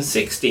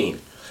 2016,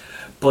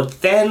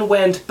 but then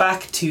went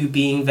back to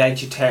being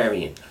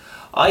vegetarian.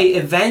 I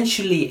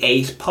eventually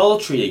ate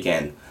poultry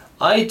again.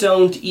 I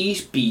don't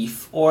eat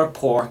beef or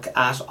pork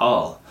at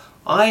all.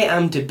 I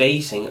am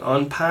debating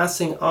on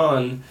passing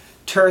on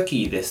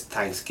turkey this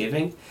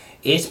Thanksgiving.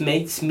 It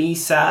makes me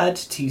sad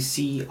to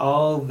see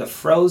all the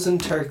frozen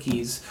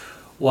turkeys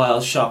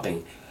while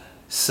shopping.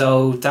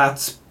 So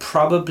that's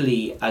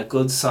probably a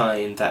good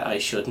sign that I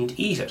shouldn't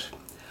eat it.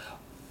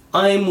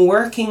 I'm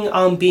working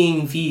on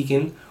being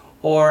vegan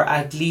or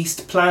at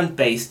least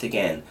plant-based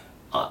again.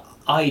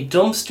 I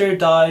dumpster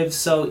dive,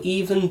 so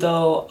even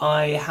though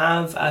I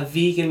have a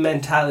vegan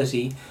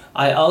mentality,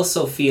 I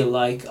also feel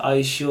like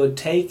I should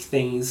take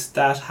things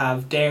that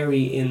have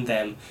dairy in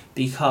them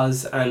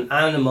because an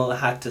animal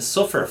had to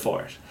suffer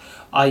for it.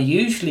 I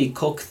usually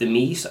cook the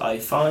meat I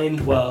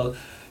find while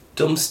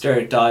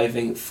dumpster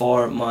diving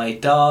for my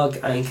dog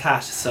and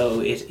cat, so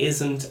it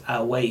isn't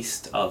a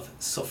waste of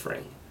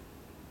suffering.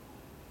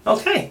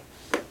 Okay.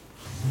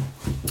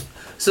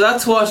 So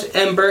that's what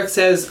M. Burke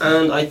says,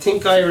 and I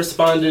think I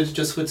responded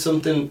just with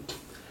something.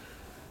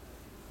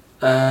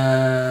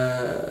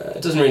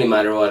 It doesn't really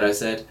matter what I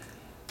said.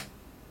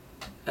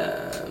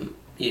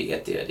 You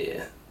get the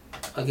idea.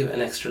 I'll give it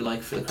an extra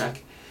like for the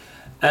crack.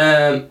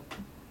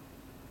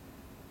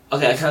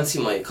 Okay, I can't see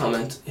my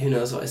comment. Who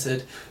knows what I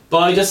said?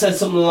 But I just said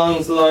something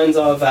along the lines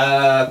of,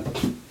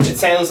 it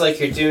sounds like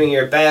you're doing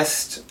your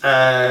best,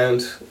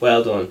 and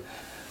well done.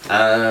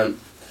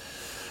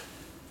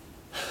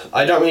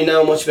 I don't really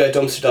know much about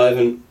dumpster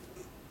diving,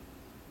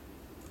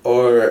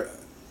 or,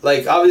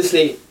 like,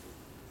 obviously,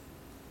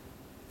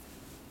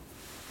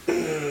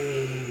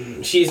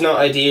 she's not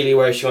ideally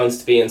where she wants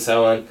to be and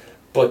so on,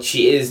 but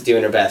she is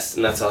doing her best,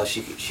 and that's all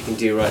she can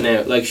do right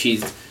now. Like,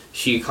 she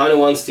kind of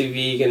wants to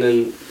be vegan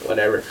and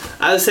whatever.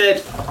 As I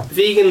said,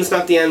 vegan's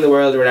not the end of the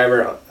world or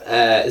whatever.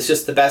 It's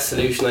just the best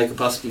solution I could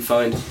possibly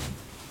find.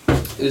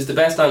 It was the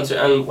best answer,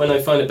 and when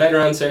I find a better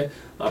answer,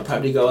 I'll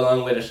probably go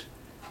along with it.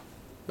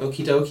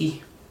 Okie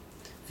dokie.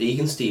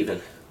 Vegan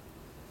Stephen.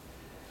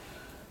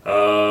 Vegan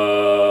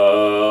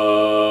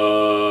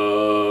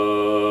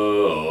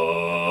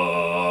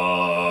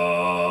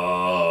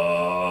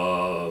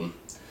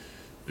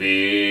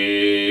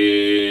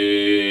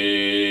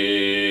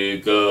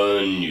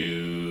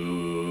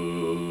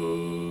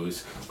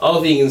news. All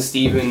Vegan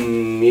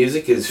Stephen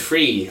music is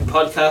free.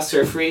 Podcasts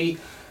are free.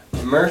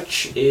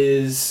 Merch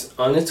is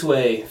on its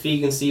way.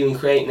 Vegan Stephen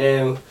Create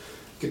Now.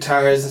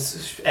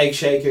 Guitars, egg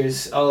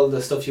shakers, all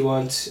the stuff you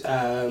want.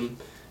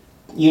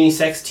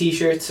 Unisex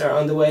t-shirts are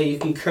on the way. You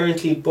can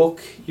currently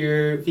book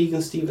your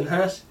Vegan Stephen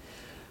hat.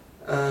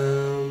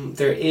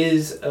 There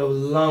is a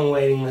long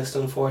waiting list,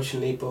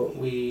 unfortunately, but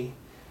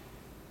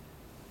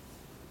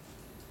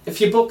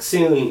if you book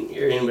soon,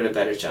 you're in with a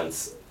better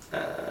chance.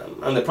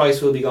 And the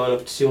price will be going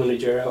up to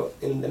 €200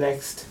 in the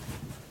next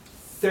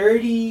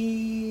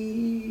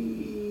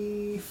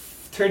 40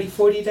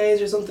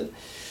 days or something.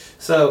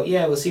 So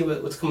yeah, we'll see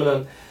what's coming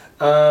on.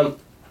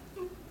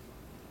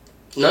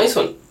 Nice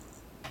one.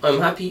 I'm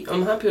happy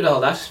with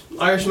all that.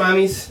 Irish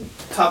mammies,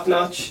 top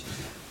notch.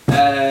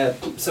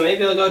 So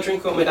maybe I'll go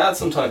drink with my dad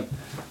sometime.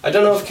 I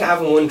don't know if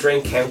having one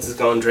drink counts as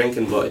going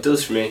drinking, but it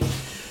does for me.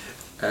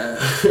 I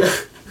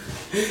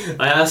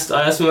asked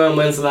my mum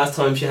when's the last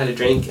time she had a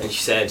drink, and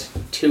she said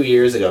 2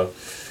 years ago.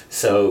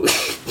 So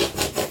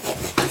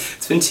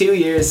it's been 2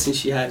 years since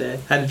she had a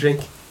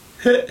drink.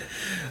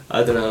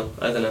 I don't know.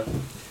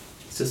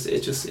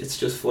 It's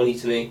just funny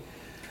to me.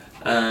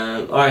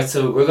 Alright,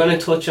 so we're going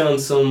to touch on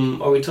some.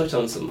 We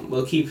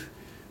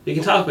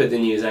can talk about the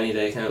news any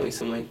day, can't we?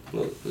 So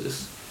we'll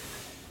just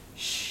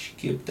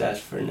skip that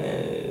for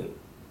now.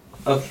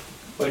 Okay,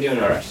 we're doing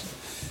alright.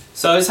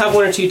 So I just have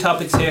one or two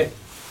topics here,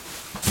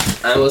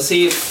 and we'll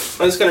see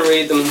I'm just going to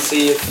read them and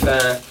see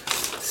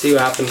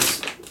what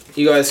happens.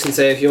 You guys can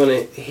say if you want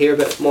to hear a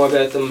bit more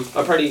about them.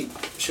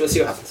 We'll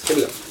see what happens. Here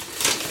we go.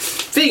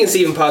 Vegan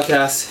Stephen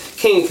Podcast,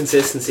 King of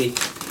Consistency.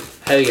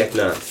 How you getting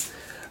on?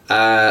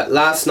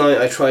 Last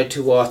night I tried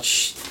to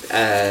watch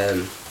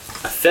a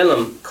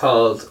film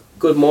called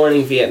Good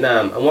Morning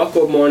Vietnam, and what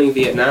Good Morning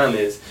Vietnam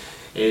is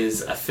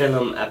a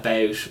film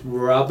about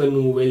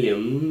Robin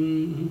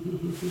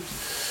Williams.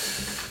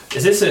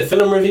 Is this a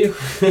film review?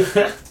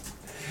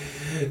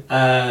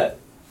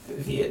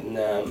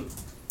 Vietnam.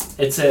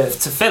 It's a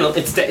film.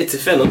 It's a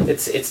film.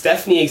 It's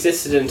definitely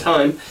existed in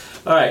time.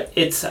 All right.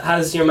 It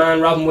has your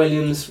man Robin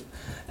Williams.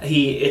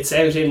 It's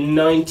out in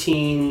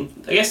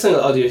 19... I guess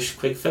I'll do a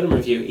quick film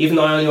review, even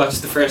though I only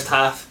watched the first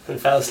half and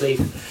fell asleep.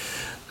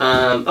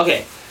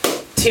 Okay,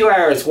 2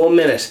 hours, 1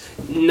 minute.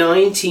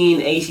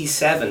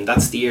 1987.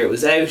 That's the year it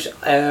was out.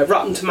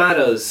 Rotten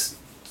Tomatoes,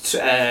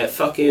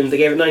 they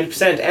gave it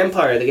 90%.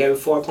 Empire, they gave it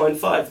 4.5.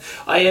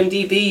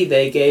 IMDb,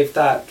 they gave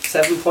that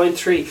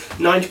 7.3.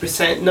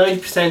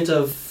 90%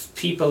 of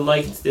people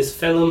liked this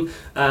film.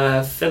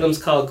 Film's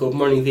called Good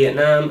Morning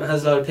Vietnam. It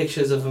has a lot of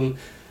pictures of him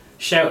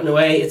shouting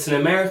away. It's an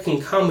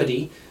American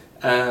comedy,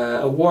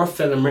 a war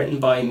film written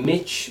by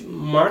Mitch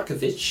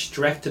Markovich,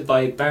 directed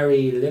by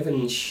Barry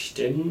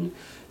Levinstein,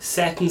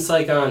 set in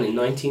Saigon in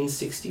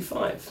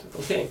 1965.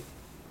 Okay.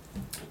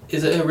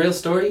 Is it a real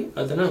story?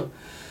 I don't know.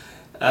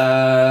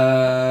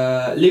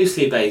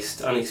 Loosely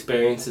based on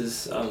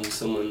experiences of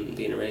someone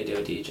being a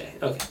radio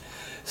DJ. Okay.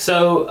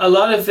 So a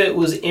lot of it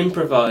was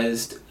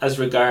improvised as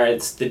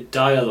regards the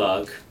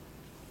dialogue.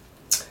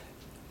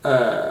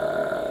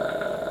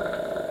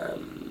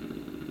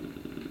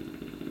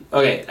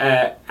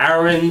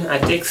 Aaron, a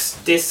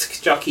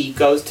disc jockey,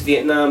 goes to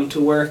Vietnam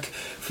to work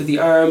for the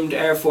Armed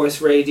Air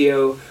Force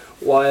radio.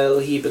 While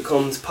he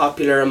becomes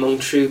popular among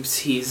troops,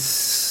 his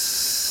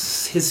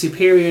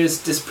superiors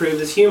disapprove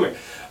his humour.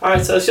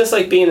 Alright, so it's just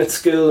like being at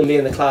school and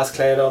being the class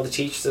clown. All the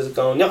teachers are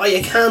going, no,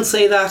 you can't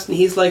say that. And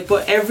he's like,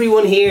 but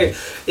everyone here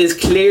is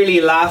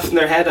clearly laughing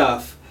their head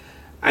off.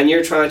 And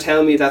you're trying to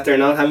tell me that they're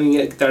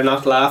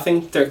not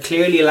laughing? They're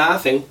clearly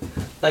laughing.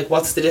 Like,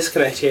 what's the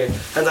disconnect here?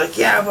 And like,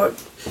 yeah,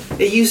 but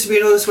it used to be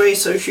done this way,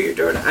 so sure you're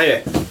doing it.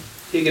 Anyway,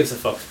 who gives a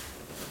fuck?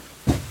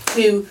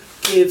 Who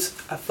gives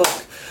a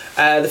fuck?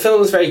 The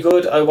film was very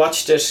good. I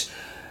watched it.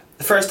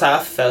 The first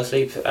half, fell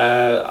asleep.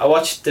 I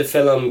watched the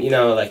film,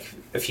 like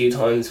a few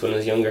times when I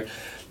was younger.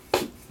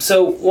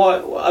 So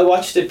I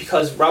watched it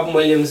because Robin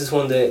Williams is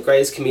one of the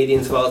greatest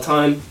comedians of all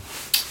time.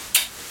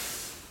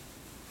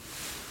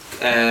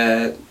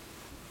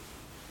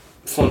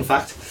 Fun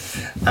fact.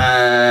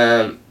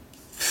 I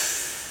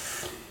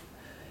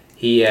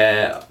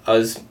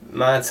was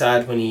mad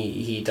sad when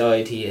he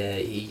died.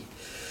 He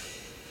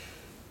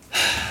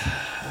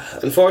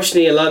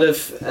unfortunately, a lot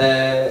of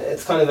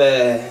it's kind of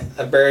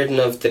a burden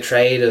of the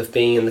trade of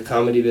being in the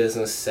comedy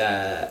business.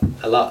 A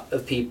lot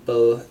of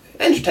people,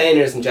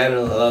 entertainers in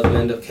general, a lot of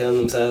them end up killing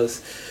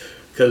themselves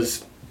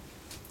because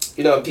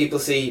people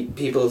see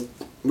people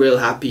real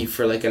happy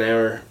for like an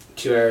hour,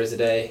 2 hours a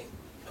day,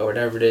 or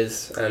whatever it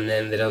is, and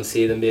then they don't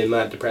see them being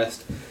mad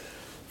depressed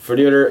for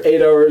the other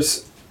 8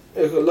 hours.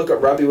 Look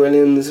at Robbie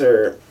Williams,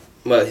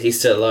 he's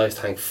still alive,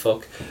 thank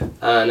fuck,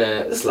 and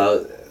this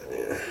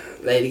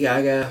Lady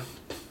Gaga.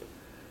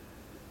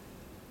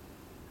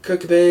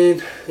 Kurt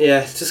Cobain,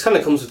 yeah, it just kind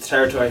of comes with the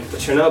territory,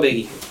 but you're no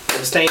biggie.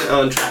 We're staying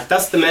on track.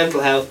 That's the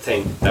mental health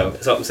thing, though,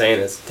 is what I'm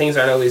saying, is things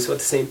aren't always what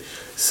they seem.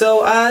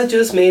 So I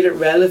just made it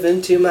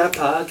relevant to my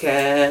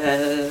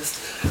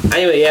podcast.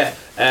 Anyway, yeah,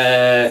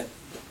 and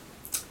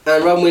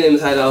Robin Williams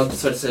had all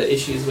sorts of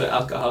issues with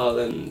alcohol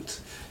and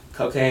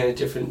cocaine at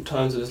different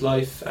times of his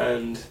life,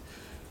 and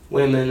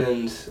women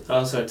and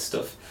all sorts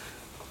of stuff.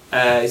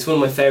 He's one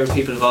of my favourite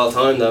people of all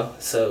time, though,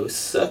 so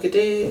suck a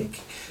dick.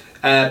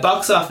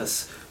 Box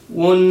office.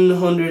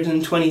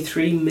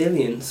 123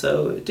 million,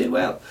 so it did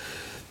well.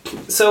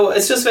 So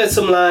it's just about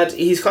some lad.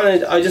 He's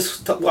I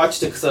just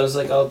watched it because I was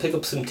like, I'll pick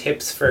up some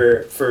tips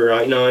for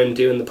right now. I'm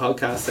doing the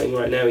podcast thing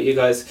right now with you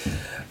guys,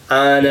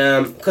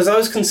 and because I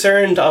was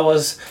concerned, I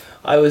was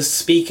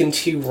speaking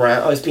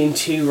I was being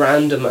too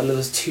random, and there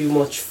was too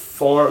much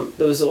form.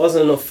 There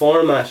wasn't enough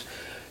format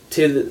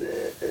to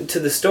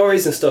the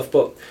stories and stuff.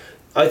 But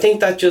I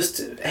think that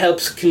just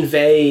helps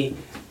convey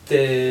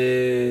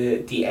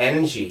the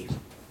energy.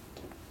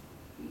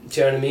 Do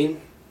you know what I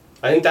mean?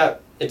 I think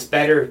that it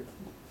better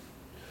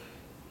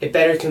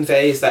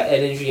conveys that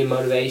energy and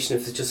motivation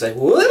if it's just like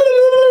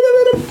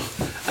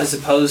as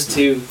opposed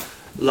to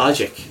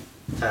logic.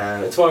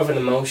 It's more of an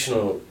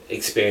emotional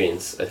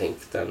experience, I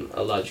think, than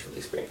a logical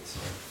experience.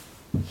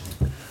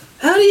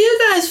 How do you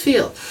guys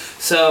feel?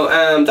 So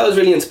that was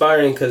really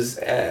inspiring because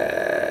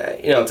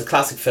it's a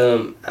classic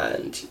film,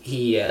 and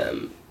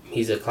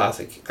he's a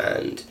classic,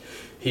 and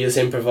he just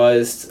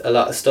improvised a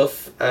lot of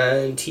stuff,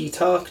 and he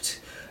talked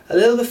a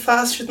little bit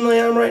faster than I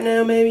am right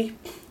now, maybe.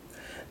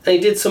 And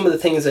he did some of the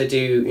things I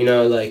do,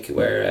 like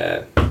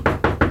where,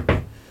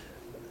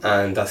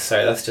 and that's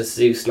just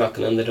Zeus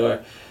knocking on the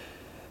door.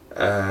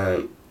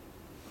 I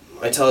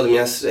told him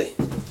yesterday,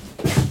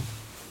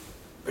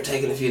 we're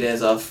taking a few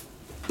days off,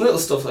 little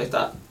stuff like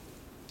that.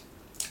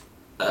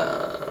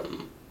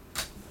 And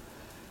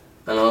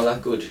all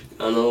that good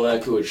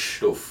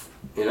stuff,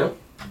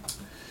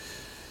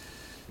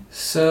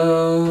 So,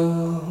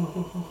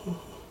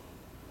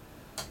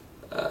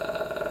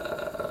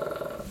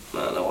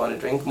 man, I want to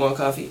drink more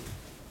coffee.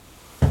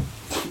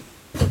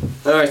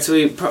 Alright,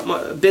 so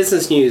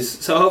business news.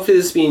 So hopefully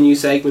this will be a new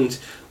segment,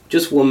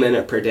 just 1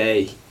 minute per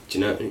day. Do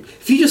you know?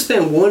 If you just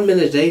spend 1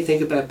 minute a day,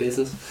 think about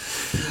business.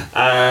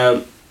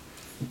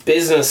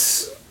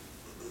 Business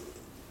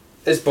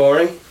is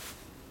boring,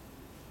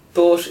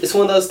 but it's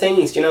one of those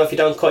things. If you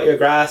don't cut your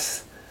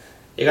grass,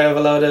 you're gonna have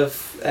a load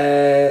of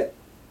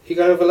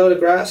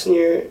grass in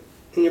your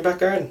back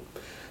garden.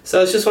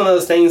 So it's just one of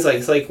those things. Like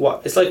it's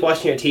like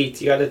washing your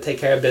teeth. You got to take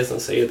care of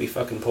business, so you'll be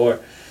fucking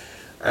poor.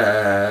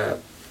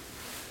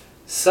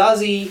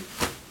 Sozzy.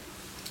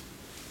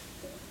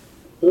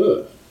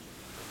 Oh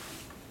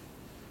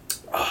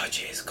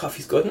jeez,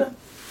 coffee's good now.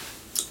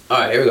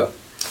 Alright, here we go.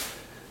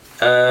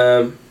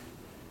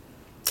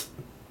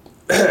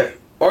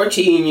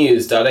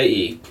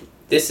 RTnews.ie.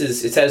 This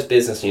is, it says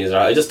business news,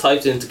 right? I just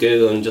typed it into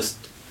Google and just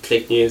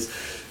clicked news.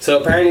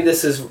 So apparently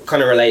this is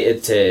kind of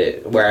related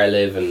to where I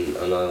live and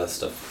all that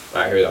stuff.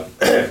 Alright, here we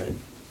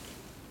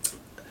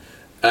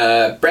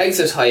go.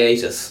 Brexit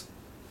hiatus.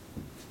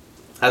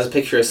 Has a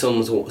picture of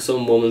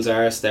some woman's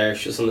arse there.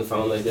 She's on the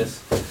phone like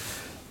this.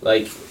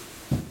 Like,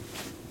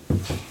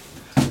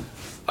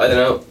 I don't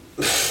know.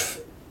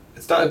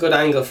 It's not a good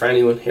angle for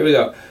anyone. Here we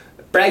go.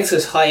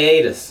 Brexit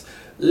hiatus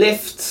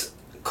lifts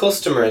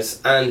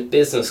customers and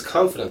business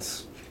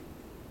confidence.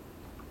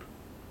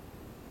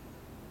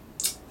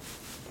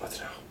 I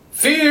don't know.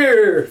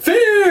 Fear,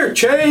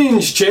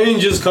 change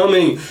is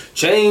coming.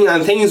 Change,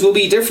 and things will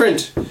be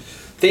different.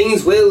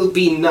 Things will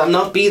be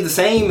not be the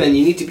same, and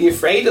you need to be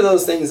afraid of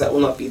those things that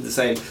will not be the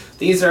same.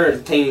 These are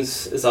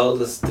things as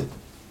old as the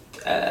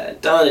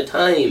dawn of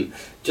time.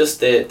 Just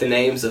the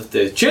names of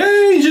the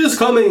change is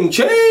coming,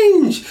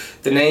 change.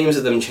 The names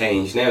of them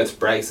change. Now it's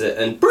Brexit,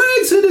 and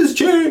Brexit is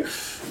change.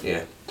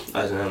 Yeah,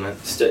 I don't know, man.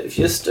 If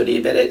you study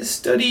a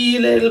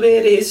little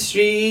bit of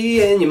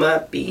history, and you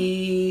might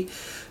be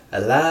a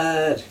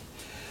lad.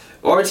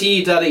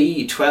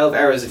 RTE.ie 12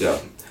 hours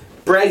ago.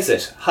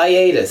 Brexit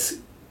hiatus.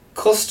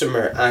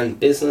 Customer and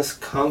business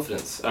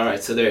confidence.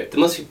 Alright, so they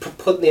must be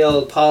putting the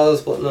old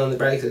pause button on the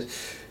Brexit.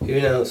 Who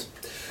knows?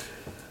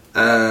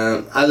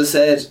 As I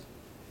said,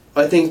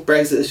 I think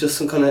Brexit is just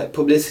some kind of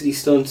publicity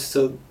stunt,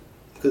 so,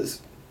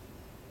 because,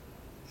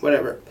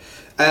 whatever.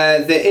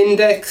 The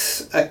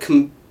index,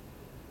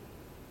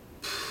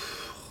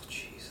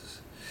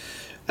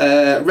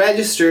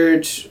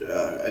 registered,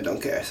 I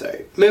don't care,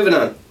 sorry. Moving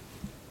on.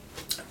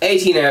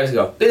 18 hours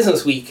ago,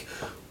 Business Week.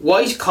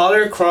 White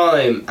collar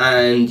crime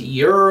and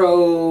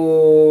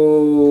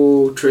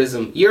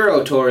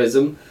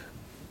Eurotourism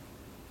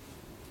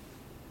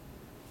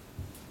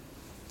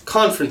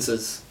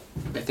conferences,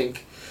 I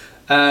think.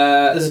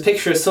 There's a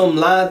picture of some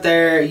lad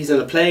there. He's on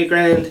a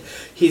playground.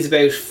 He's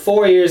about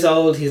 4 years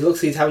old. He looks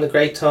like he's having a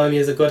great time.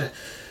 He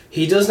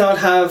does not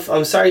have,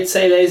 I'm sorry to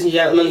say, ladies and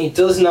gentlemen, he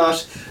does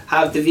not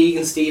have the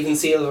Vegan Stephen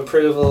seal of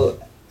approval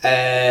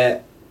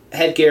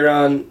headgear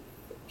on.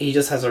 He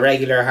just has a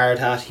regular hard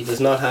hat. He does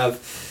not have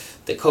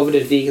the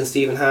coveted Vegan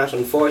Stephen hat,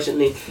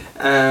 unfortunately.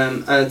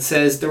 And it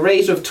says the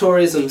rate of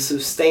tourism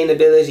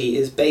sustainability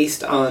is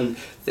based on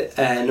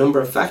a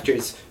number of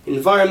factors.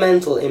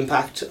 Environmental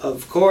impact,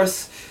 of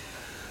course.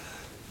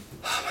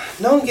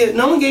 No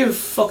one gave a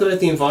fuck about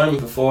the environment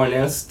before.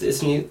 Now it's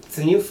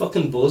a new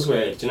fucking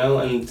buzzword, you know.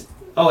 And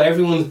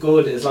everyone's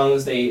good as long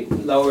as they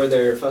lower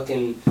their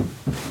fucking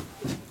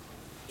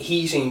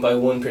heating by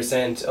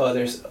 1%. Oh,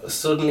 there's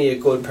suddenly a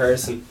good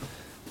person.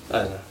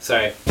 I don't know.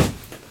 Sorry.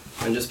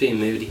 I'm just being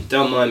moody.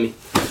 Don't mind me.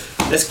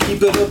 Let's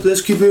keep it up.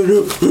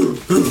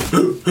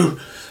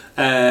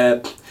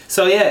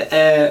 So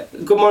yeah,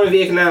 Good Morning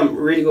Vietnam.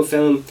 Really good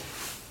film.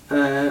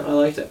 I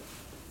liked it.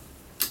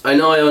 I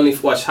know I only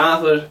watched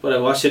half of it, but I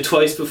watched it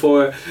twice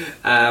before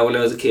when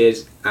I was a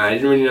kid. I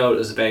didn't really know what it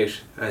was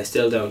about. I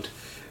still don't.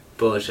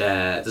 But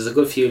there's a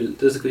good few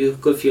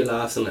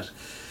laughs in it.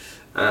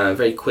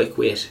 Very quick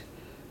wit.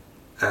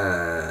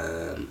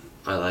 I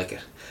like it.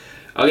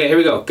 Okay, here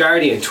we go.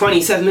 Guardian,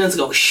 27 minutes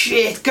ago.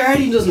 Shit,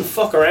 Guardian doesn't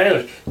fuck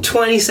around.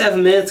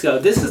 27 minutes ago.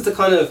 This is the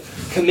kind of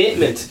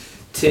commitment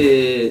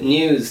to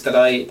news that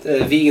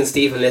Vegan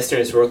Stephen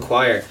listeners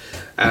require.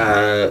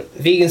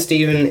 Vegan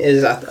Stephen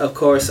is, of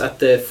course, at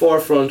the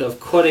forefront of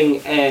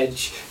cutting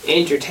edge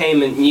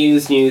entertainment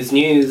news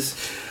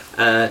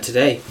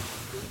today.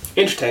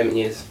 Entertainment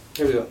news.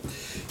 Here we go.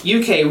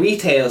 UK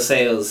retail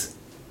sales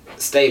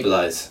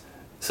stabilise.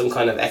 Some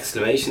kind of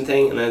exclamation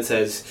thing, and then it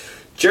says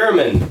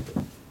German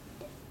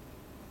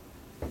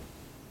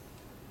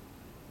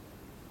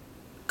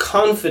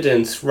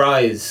confidence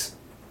rise.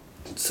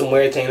 Some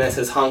weird thing that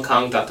says Hong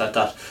Kong ...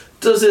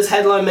 Does this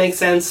headline make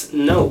sense?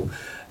 No.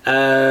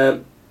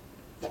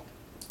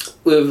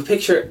 We have a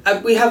picture.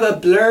 We have a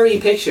blurry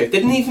picture. They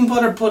didn't even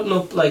bother putting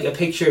up like a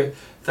picture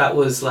that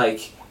was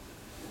like.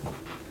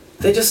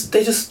 They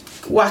just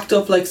whacked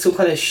up like some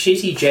kind of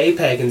shitty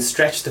JPEG and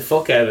stretched the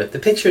fuck out of it. The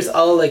picture's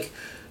all like,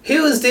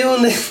 who is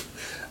doing this?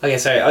 Okay,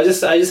 sorry. I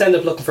just end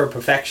up looking for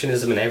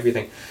perfectionism and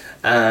everything.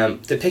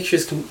 The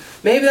pictures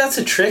maybe that's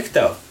a trick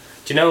though.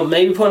 Do you know?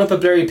 Maybe putting up a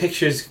blurry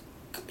pictures.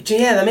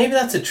 Yeah, maybe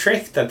that's a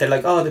trick that they're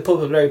like, they put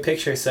up a blurry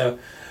picture so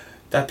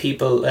that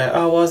people,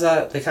 what was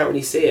that? They can't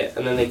really see it,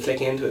 and then they click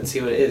into it and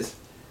see what it is.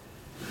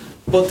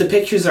 But the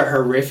pictures are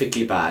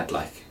horrifically bad,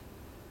 like.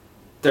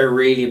 They're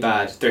really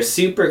bad. They're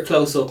super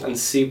close up and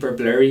super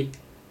blurry.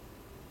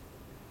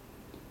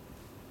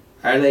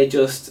 Are they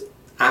just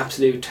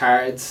absolute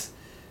tards?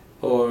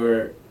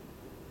 Or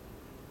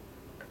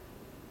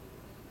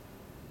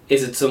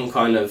is it some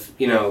kind of,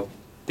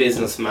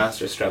 business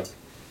masterstroke?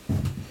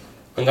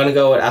 I'm going to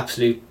go with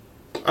absolute.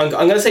 I'm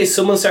going to say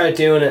someone started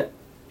doing it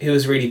who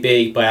was really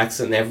big by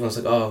accident and everyone's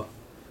like, oh,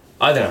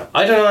 I don't know.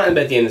 I don't know anything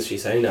about the industry,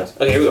 so who knows?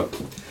 Okay, here we go.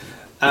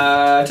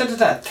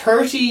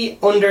 30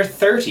 under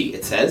 30,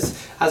 it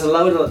says, has a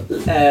load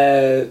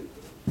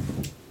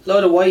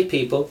of white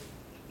people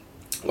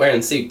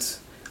wearing suits.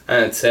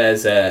 And it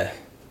says,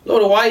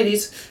 load of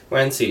whiteys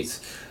wearing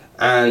suits.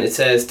 And it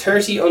says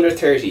 30 under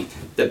 30,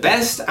 the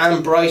best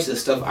and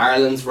brightest of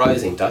Ireland's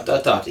rising, ...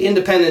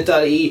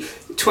 Independent.ie,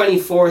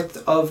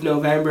 24th of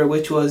November,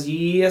 which was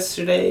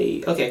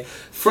yesterday. Okay,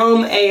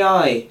 from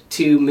AI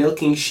to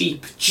milking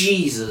sheep.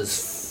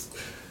 Jesus.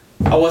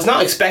 I was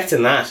not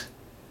expecting that.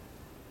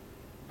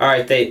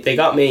 Alright, they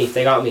got me.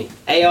 They got me.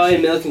 AI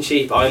and milking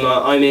sheep.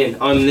 I'm in.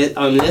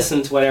 I'm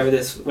listening to wherever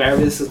this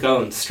is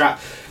going.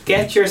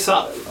 Get your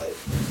sock.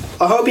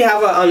 I hope you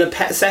have it on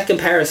a second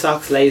pair of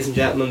socks, ladies and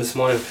gentlemen, this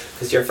morning,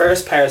 because your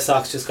first pair of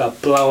socks just got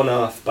blown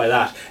off by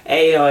that.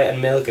 AI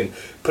and milking.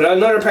 Put on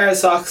another pair of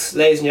socks,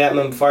 ladies and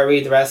gentlemen, before I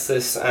read the rest of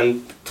this,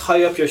 and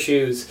tie up your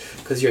shoes,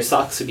 because your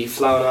socks will be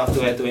flowing off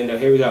out the window.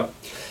 Here we go.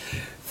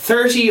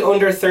 30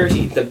 under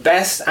 30, the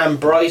best and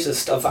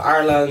brightest of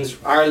Ireland's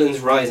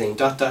rising, ...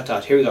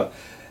 Here we go.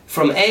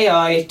 From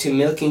AI to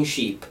milking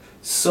sheep,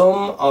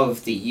 some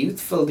of the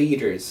youthful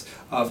leaders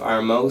of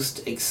our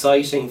most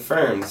exciting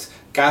firms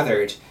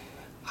gathered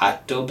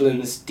at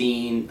Dublin's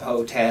Dean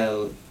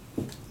Hotel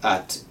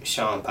at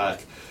Sean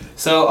Park.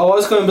 So I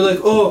was going to be like,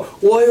 oh,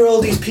 why are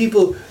all these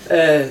people,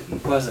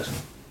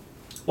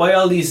 why are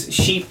all these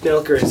sheep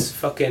milkers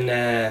fucking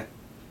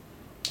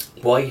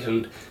white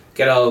and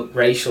get all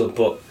racial,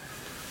 but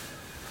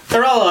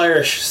they're all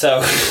Irish,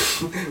 so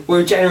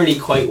we're generally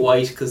quite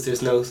white because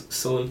there's no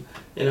sun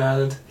in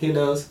Ireland. Who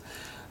knows?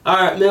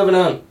 Alright, moving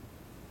on.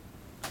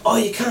 Oh,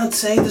 you can't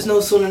say there's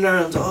no sun in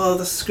Ireland. Oh,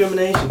 that's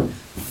discrimination.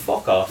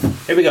 Fuck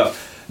off. Here we go.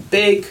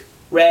 Big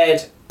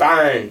Red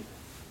Barn.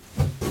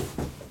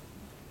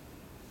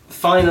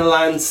 Final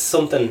Lands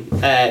something.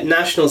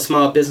 National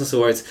Small Business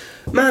Awards.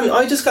 Man,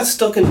 I just got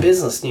stuck in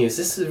business news.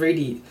 This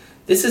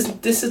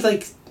is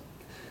like...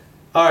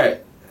 Alright,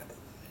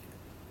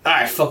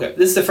 fuck it.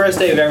 This is the first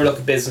day I've ever looked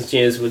at business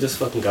news. We'll just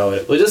fucking go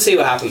with it. We'll just see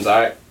what happens,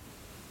 alright?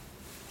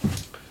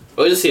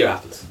 We'll just see what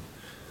happens.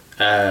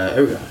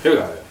 Here we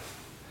go.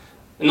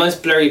 A nice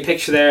blurry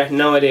picture there.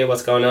 No idea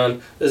what's going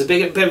on. There's a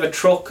bit of a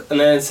truck, and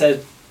then it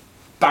says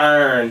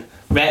barn.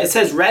 It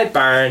says Red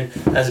Barn,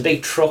 and there's a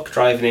big truck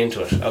driving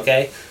into it,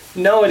 okay?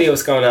 No idea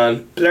what's going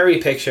on. Blurry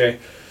picture.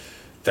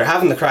 They're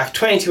having the crack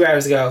 22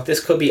 hours ago. This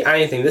could be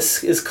anything.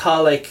 This is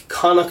called like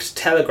Connacht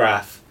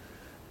Telegraph.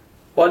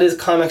 What is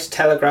Connacht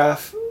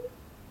Telegraph?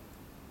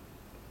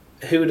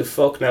 Who the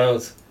fuck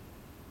knows?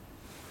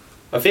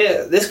 I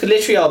feel this could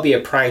literally all be a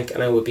prank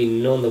and I would be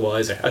none the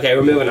wiser. Okay,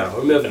 we're moving on.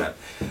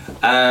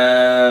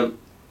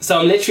 So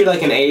I'm literally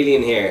like an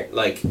alien here.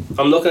 Like,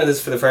 I'm looking at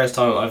this for the first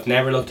time. I've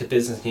never looked at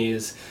business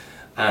news.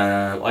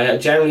 I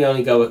generally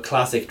only go with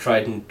classic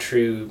tried and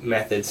true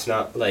methods,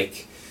 not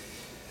like...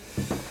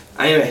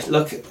 Anyway,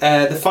 look,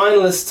 the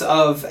finalists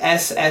of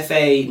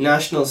SFA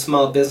National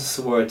Small Business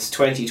Awards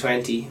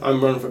 2020,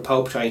 I'm running for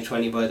Pope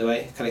 2020 by the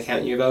way, can I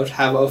count your vote,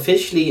 have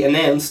officially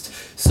announced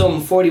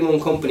some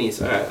 41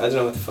 companies. Alright, I don't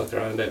know what the fuck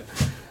they're on about.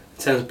 It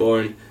sounds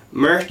boring.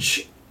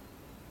 Merch,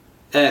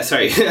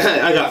 sorry,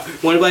 I got,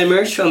 want to buy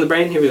merch on the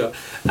brain? Here we go.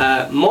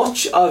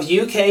 Much of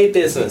UK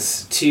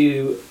business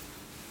to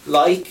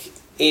like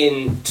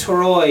in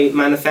Troy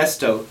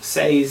Manifesto,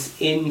 says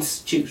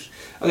Institute.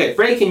 Okay,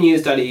 breaking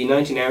news.ie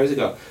 19 hours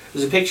ago.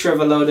 There's a picture of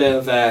a load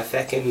of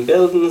feckin'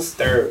 buildings.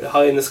 They're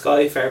high in the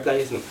sky, fair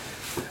play to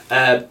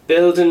them.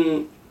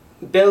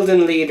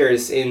 Building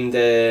leaders in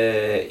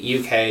the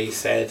UK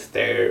said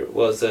there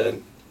was a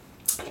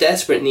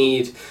desperate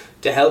need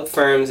to help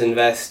firms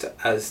invest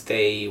as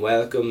they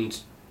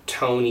welcomed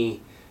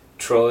Tony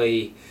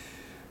Troy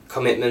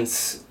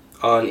commitments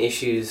on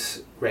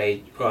issues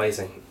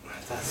rising.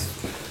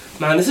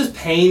 Man, this is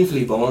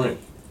painfully boring.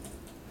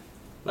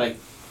 Like,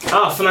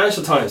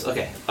 Financial Times.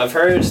 Okay, I've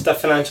heard that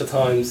Financial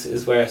Times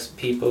is where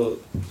people...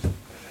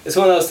 It's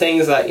one of those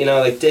things that, you know,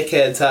 like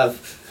dickheads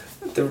have...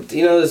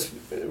 You know, there's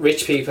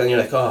rich people and you're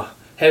like, oh,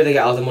 how did they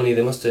get all the money?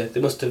 They must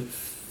have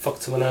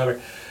fucked someone over.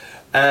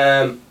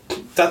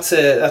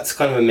 That's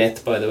kind of a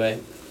myth, by the way.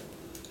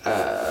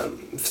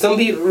 For some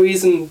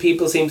reason,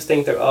 people seem to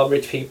think that all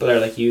rich people are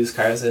like used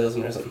car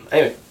salesmen or something.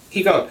 Anyway,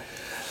 keep going.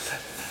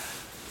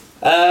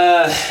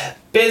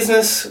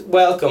 Business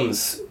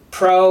welcomes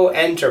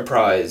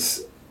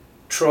pro-enterprise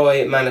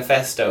Troy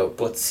Manifesto,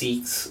 but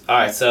seeks...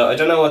 Alright, so I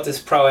don't know what this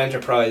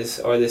pro-enterprise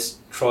or this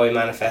Troy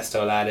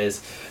Manifesto lad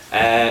is.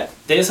 They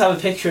just have a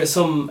picture of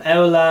some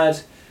owl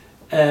lad.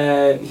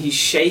 He's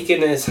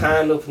shaking his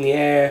hand up in the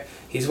air.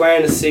 He's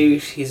wearing a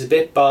suit. He's a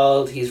bit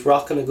bald. He's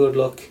rocking a good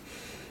look.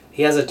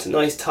 He has a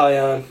nice tie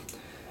on.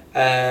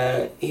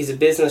 He's a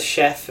business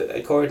chef,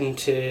 according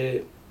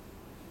to...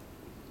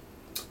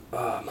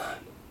 Oh, man.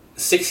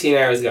 16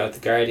 hours ago at The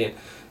Guardian.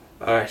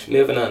 Alright,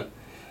 moving on.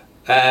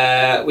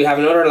 We have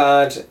another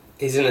lad.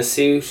 He's in a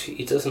suit.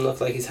 He doesn't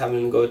look like he's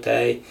having a good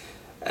day.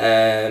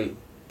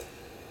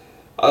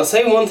 I'll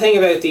say one thing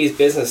about these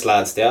business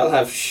lads. They all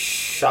have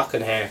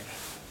shocking hair.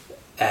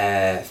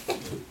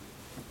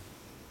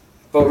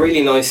 but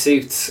really nice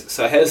suits.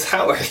 So how's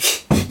that work?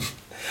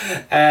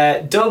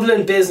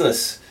 Dublin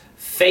business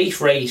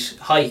fate rate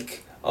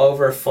hike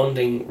over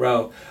funding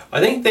row. I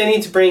think they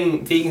need to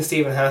bring Vegan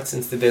Stephen hats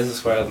into the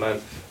business world,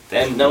 man.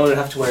 Then no one would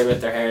have to worry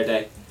about their hair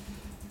day.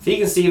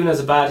 Vegan Stephen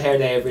has a bad hair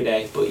day every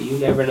day, but you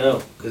never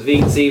know, because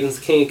Vegan Stephen's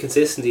the king of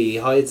consistency. He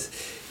hides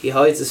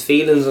his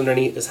feelings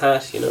underneath his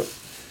hat. You know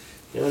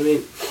what I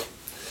mean.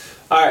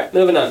 All right,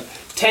 moving on.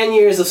 10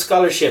 years of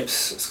scholarships.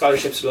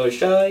 Scholarships Lord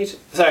died.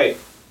 Sorry,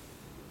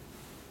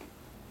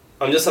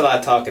 I'm just a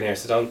lad talking here,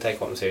 so don't take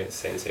what I'm saying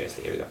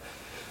seriously. Here we go.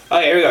 Oh,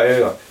 here we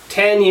go.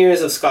 10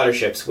 years of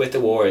scholarships with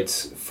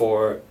awards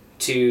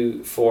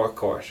to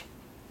forecourt.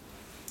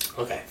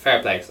 Okay,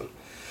 fair play to them.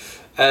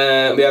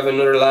 We have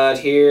another lad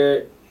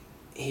here.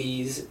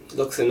 He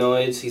looks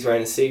annoyed. He's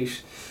wearing a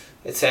suit.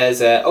 It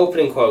says,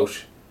 opening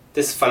quote.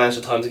 This is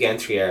Financial Times again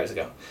 3 hours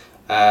ago.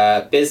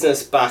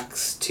 Business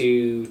backs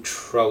to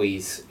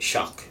Troyes.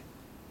 Shock.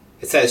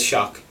 It says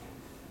shock.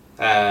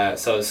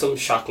 So there's some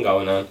shocking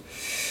going on.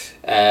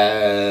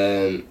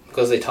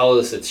 Because they told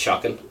us it's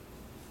shocking.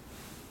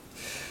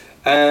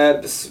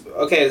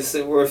 Okay,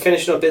 so we're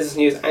finishing up business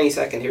news any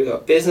second. Here we go.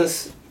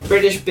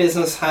 British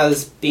business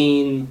has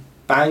been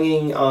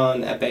banging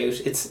on about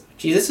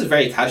this is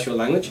very casual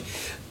language.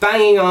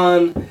 Banging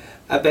on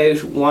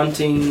about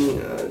wanting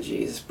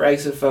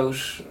Brexit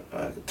vote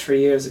 3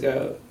 years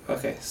ago.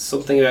 Okay,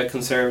 something about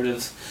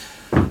Conservatives.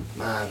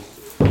 Man,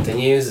 the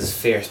news is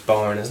fierce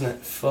born, isn't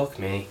it? Fuck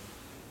me.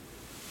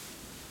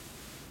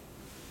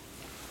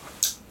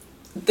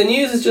 The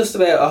news is just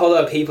about a whole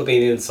lot of people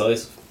being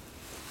indecisive.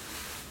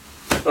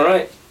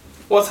 Alright?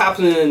 What's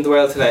happening in the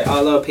world today?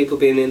 A lot of people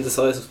being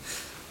indecisive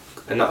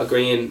and not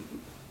agreeing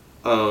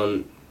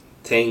on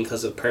things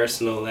because of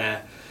personal...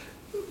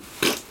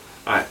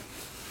 Alright.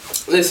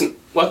 Listen,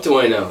 what do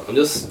I know?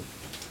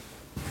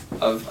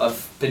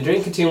 I've been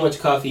drinking too much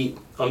coffee.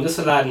 I'm just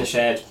a lad in the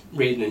shed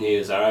reading the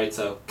news, alright?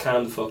 So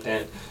calm the fuck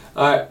down.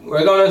 Alright,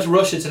 we're going on to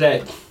Russia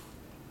today.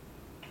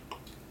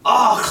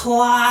 Oh,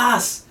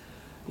 class!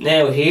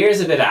 Now,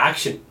 here's a bit of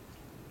action.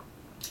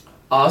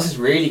 Oh, this is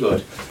really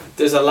good.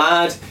 There's a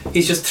lad,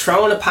 he's just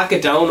throwing a pack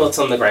of donuts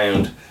on the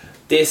ground.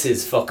 This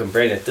is fucking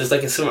brilliant. There's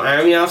like some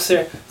army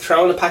officer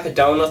throwing a pack of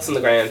donuts on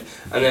the ground,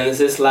 and then there's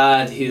this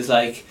lad who's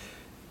like,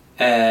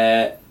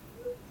 I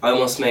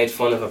almost made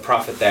fun of a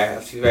prophet there. I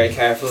have to be very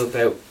careful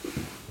about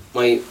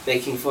my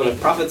making fun of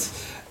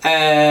prophets.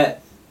 A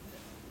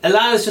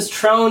lad is just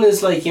throwing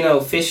his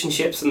fish and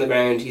chips on the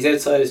ground. He's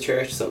outside his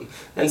church or something.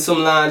 And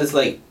some lad is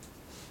like,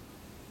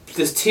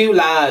 there's two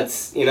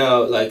lads,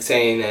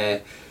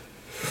 saying,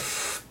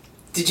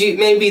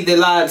 maybe the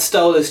lad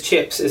stole his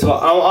chips is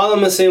what, all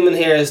I'm assuming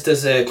here is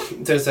there's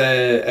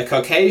a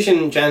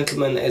Caucasian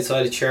gentleman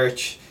outside a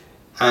church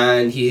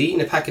and he's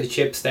eating a packet of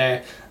chips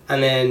there,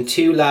 and then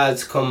two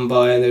lads come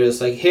by and they're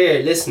just like,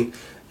 here, listen,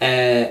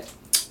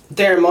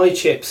 they're my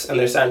chips, and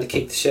they're starting to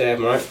kick the shit out of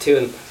them, right? Two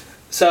of them.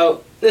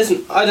 So,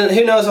 listen,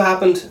 who knows what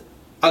happened?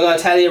 I'm going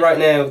to tell you right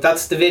now.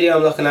 That's the video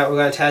I'm looking at. We're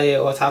going to tell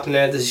you what's happening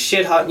there. This is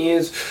shit hot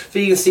news.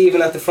 Vegan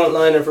Stephen at the front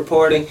line of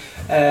reporting.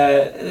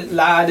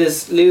 Lad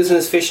is losing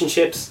his fish and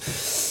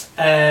chips.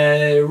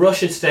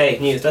 Russia Today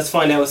news. Let's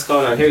find out what's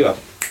going on. Here we go.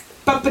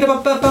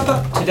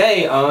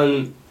 Today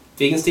on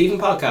Vegan Stephen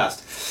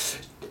podcast.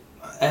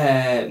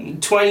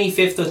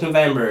 25th of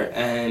November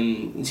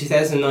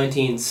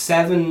 2019,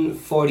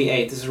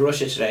 7:48. This is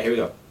Russia Today. Here we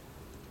go.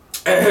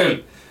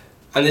 And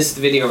this is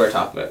the video we're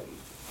talking about.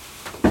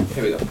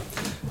 Here we go.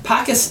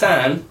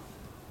 Pakistan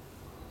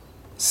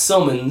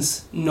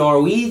summons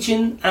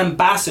Norwegian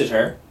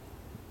ambassador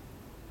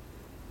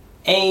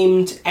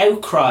aimed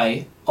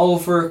outcry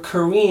over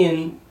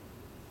Korean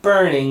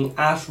burning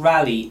at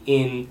rally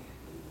in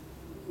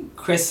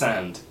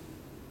Kristiansand.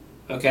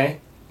 Okay?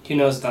 Who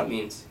knows what that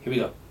means? Here we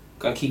go.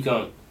 Gonna keep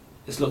going.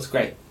 This looks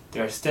great.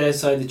 They're still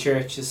outside the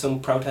church. There's some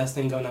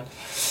protesting going on.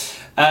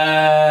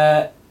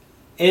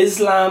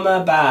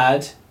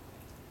 Islamabad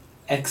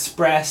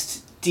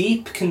expressed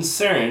deep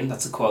concern,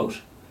 that's a quote,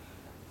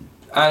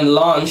 and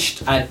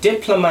launched a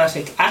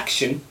diplomatic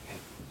action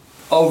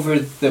over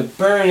the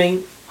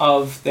burning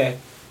of the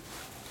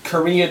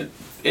Korean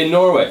in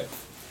Norway.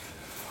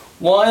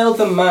 While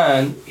the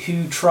man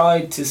who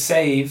tried to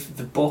save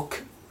the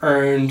book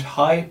earned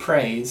high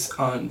praise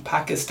on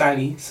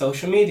Pakistani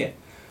social media.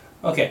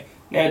 Okay,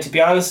 now to be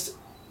honest,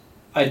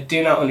 I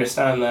do not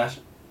understand that.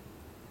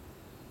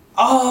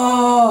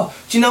 Oh,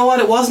 do you know what?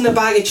 It wasn't a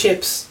bag of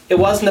chips. It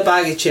wasn't a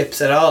bag of chips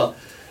at all.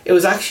 It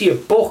was actually a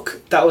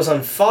book that was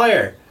on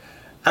fire.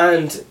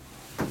 And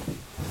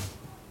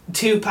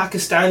two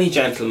Pakistani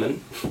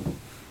gentlemen,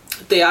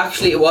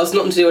 it was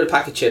nothing to do with a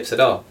pack of chips at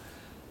all.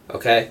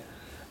 Okay?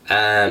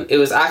 It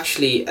was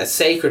actually a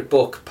sacred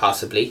book,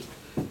 possibly.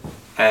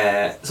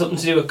 Something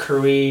to do with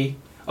Korea.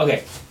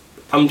 Okay,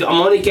 I'm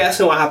only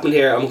guessing what happened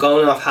here. I'm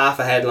going off half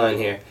a headline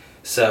here.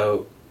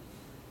 So,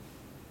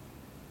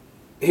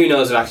 who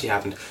knows what actually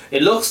happened.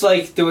 It looks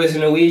like there was a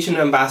Norwegian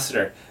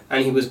ambassador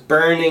and he was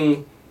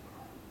burning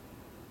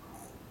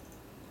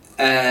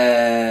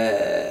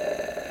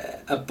a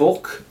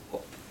book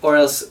Or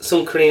else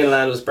some Korean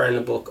lad was burning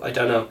a book. I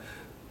don't know.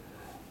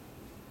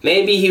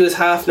 Maybe he was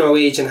half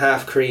Norwegian,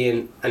 half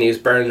Korean, and he was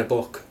burning a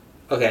book.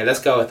 Okay, let's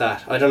go with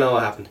that. I don't know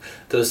what happened.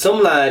 There was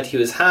some lad, he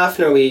was half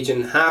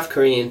Norwegian, half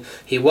Korean.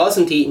 He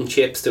wasn't eating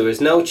chips. There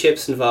was no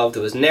chips involved.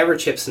 There was never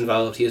chips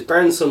involved. He was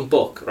burning some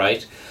book,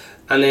 right?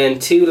 And then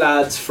two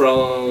lads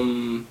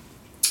from...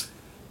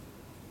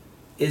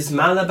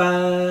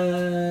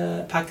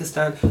 Islamabad,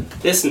 Pakistan.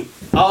 Listen,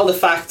 all the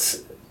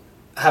facts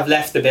have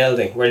left the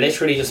building. We're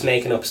literally just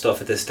making up stuff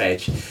at this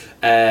stage.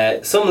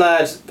 Some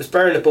lad was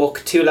burning a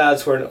book. The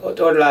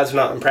other lads were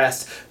not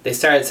impressed. They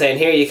started saying,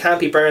 here, you can't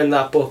be burning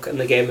that book, and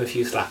they gave him a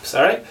few slaps,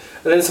 alright?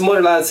 And then some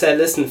other lads said,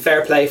 listen,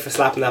 fair play for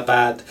slapping that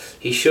bad.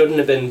 He shouldn't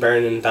have been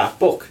burning that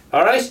book,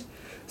 alright?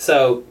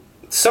 So,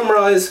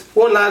 summarise,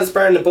 one lad is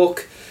burning a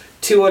book.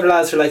 Two other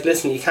lads were like,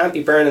 listen, you can't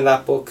be burning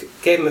that book.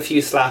 Gave him a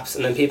few slaps,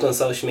 and then people on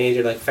social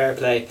media are like, fair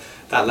play,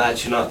 that lad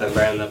should not have been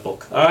burning that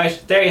book.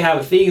 Alright, there you have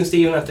it. Vegan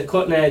Stephen at the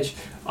cutting edge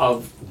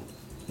of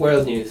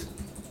world news.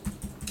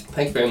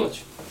 Thank you very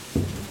much.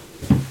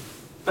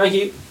 Thank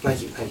you.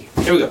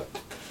 Here we go.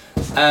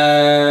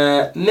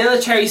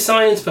 Military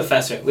science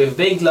professor. We have a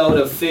big load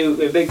of food.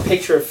 We have a big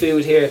picture of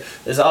food here.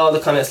 There's all the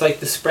kind of, it's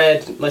like the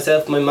spread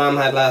myself and my mum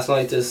had last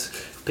night. There's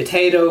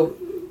potato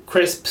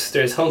crisps,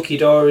 there's hunky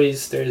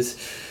dories, there's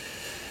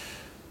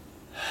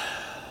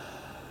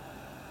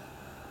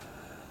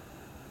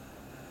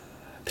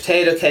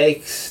potato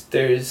cakes,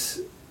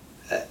 there's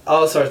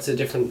all sorts of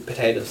different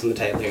potatoes on the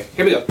table here.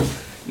 Here we go.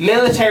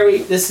 Military,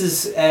 this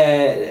is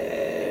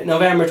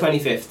November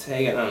 25th. How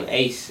you getting on?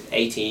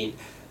 8/18.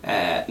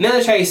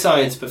 Military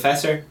science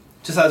professor,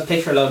 just has a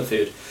picture of a load of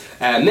food.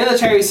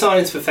 Military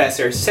science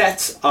professor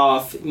sets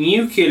off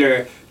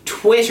nuclear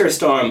Twitter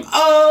storm.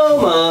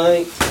 Oh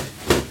my!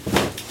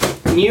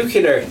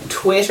 Nuclear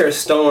Twitter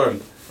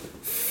storm.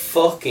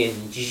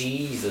 Fucking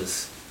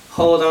Jesus.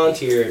 Hold on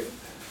to your...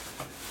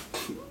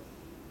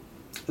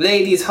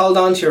 Ladies, hold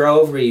on to your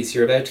ovaries.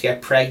 You're about to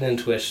get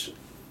pregnant with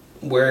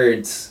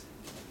words.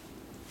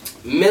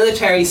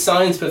 Military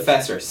science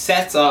professor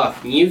sets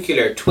off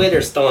nuclear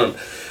Twitter storm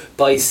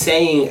by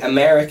saying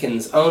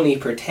Americans only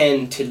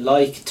pretend to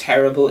like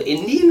terrible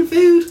Indian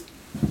food.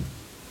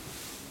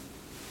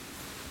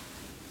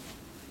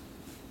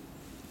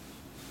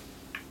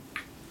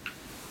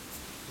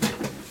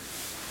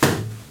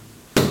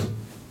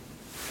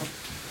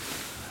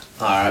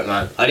 Alright,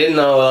 man. I didn't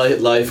know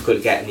life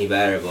could get any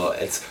better,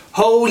 but it's...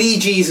 Holy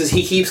Jesus,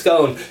 he keeps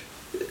going.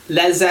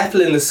 Led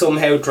Zeppelin is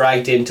somehow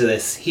dragged into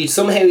this. He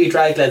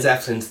dragged Led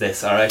Zeppelin into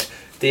this, alright?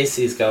 This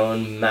is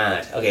going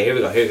mad. Okay, here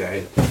we go.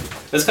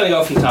 Let's kind of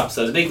go from the top.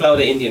 So, there's a big load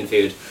of Indian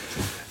food.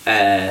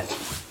 At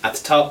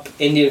the top,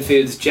 Indian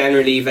food is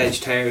generally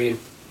vegetarian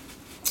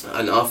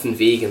and often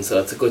vegan, so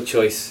it's a good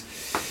choice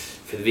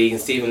for the Vegan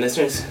Stephen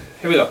listeners.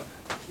 Here we go.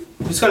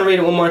 I'm just going to read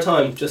it one more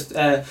time. Just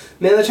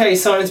military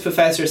science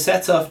professor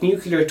sets off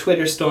nuclear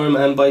Twitter storm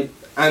and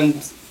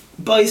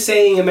by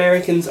saying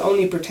Americans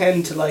only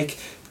pretend to like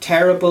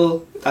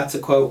terrible, that's a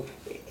quote,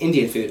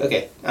 Indian food.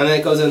 Okay, and then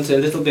it goes into a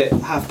little bit,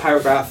 half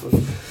paragraph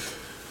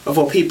of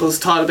what people's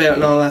thought about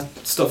and all that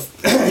stuff.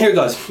 Here it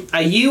goes.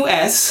 A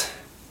US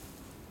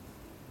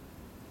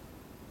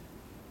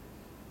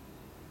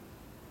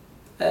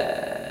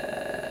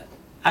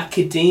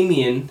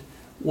academician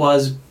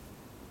was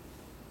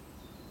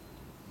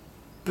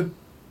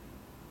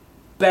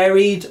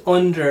buried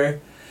under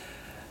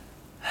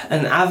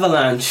an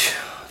avalanche.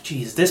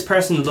 Jeez, this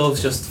person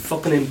loves just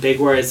fucking in big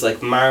words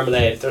like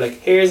marmalade. They're like,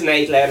 here's an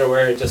 8-letter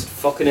word, just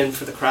fucking in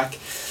for the crack.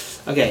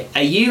 Okay,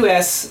 a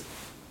US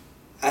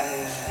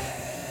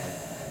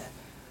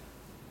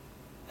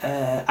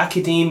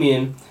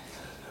academician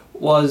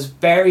was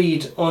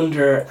buried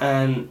under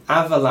an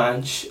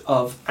avalanche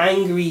of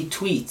angry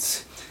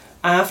tweets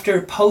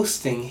after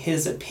posting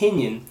his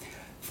opinion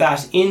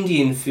that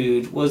Indian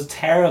food was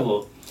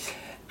terrible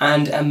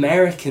and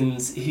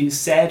Americans who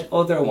said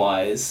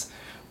otherwise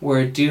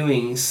were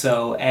doing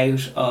so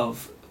out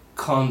of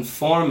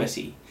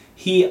conformity.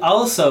 He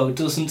also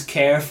doesn't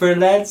care for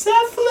Led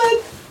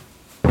Zeppelin.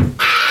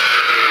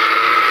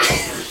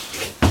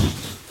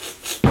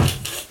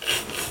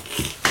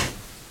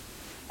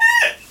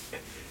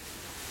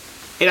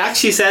 It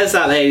actually says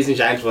that, ladies and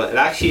gentlemen. It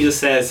actually just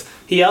says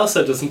he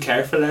also doesn't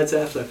care for Led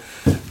Zeppelin.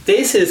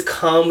 This is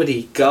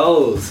comedy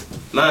gold,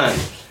 man.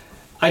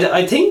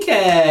 I think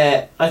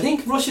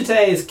Russia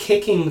Today is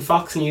kicking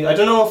Fox News. I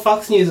don't know what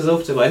Fox News is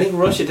up to, but I think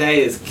Russia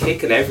Today is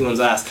kicking everyone's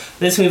ass.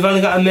 Listen, we've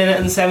only got a minute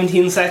and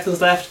 17 seconds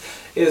left.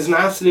 It was an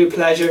absolute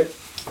pleasure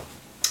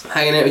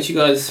hanging out with you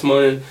guys this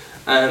morning.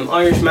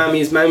 Irish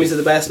mammies are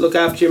the best. Look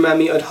after your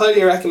mammy. I'd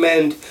highly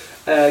recommend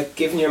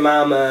giving your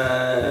mum,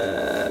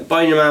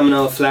 buying your mum an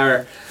old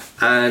flower,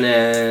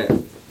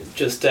 and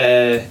just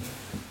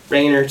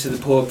bringing her to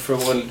the pub for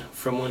one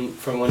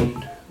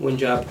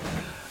job.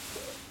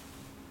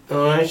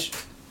 Alright.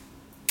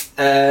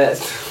 And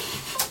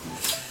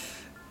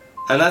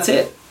that's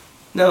it.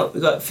 No,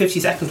 we've got 50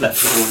 seconds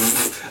left.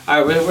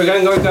 Alright, we're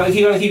gonna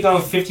keep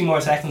going for 50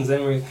 more seconds,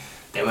 then we're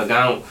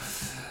gone.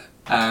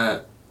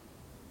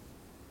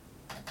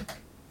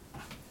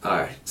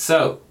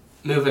 So,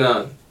 moving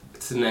on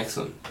to the next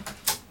one.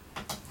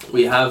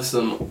 We have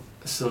some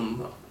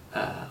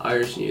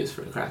Irish news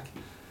for the crack.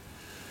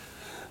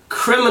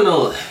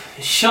 Criminal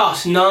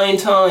shot 9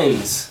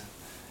 times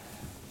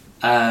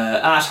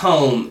at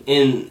home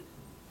in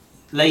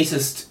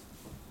latest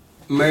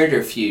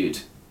murder feud.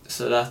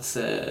 So that's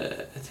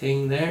a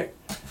thing there.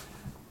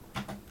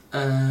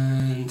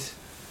 And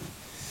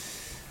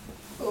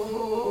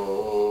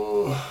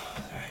sorry,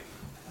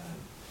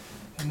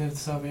 I move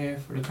this over here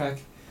for the crack.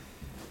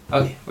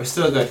 Okay, we're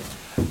still good.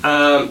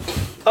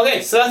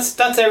 Okay, so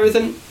that's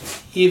everything.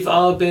 You've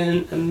all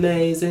been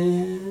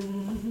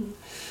amazing,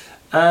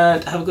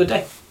 and have a good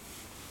day.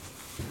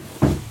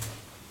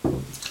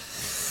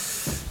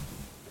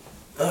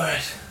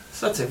 Alright,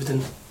 so that's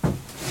everything.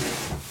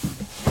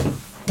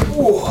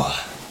 Ooh.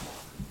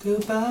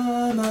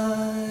 Goodbye,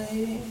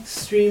 my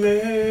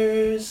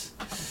streamers.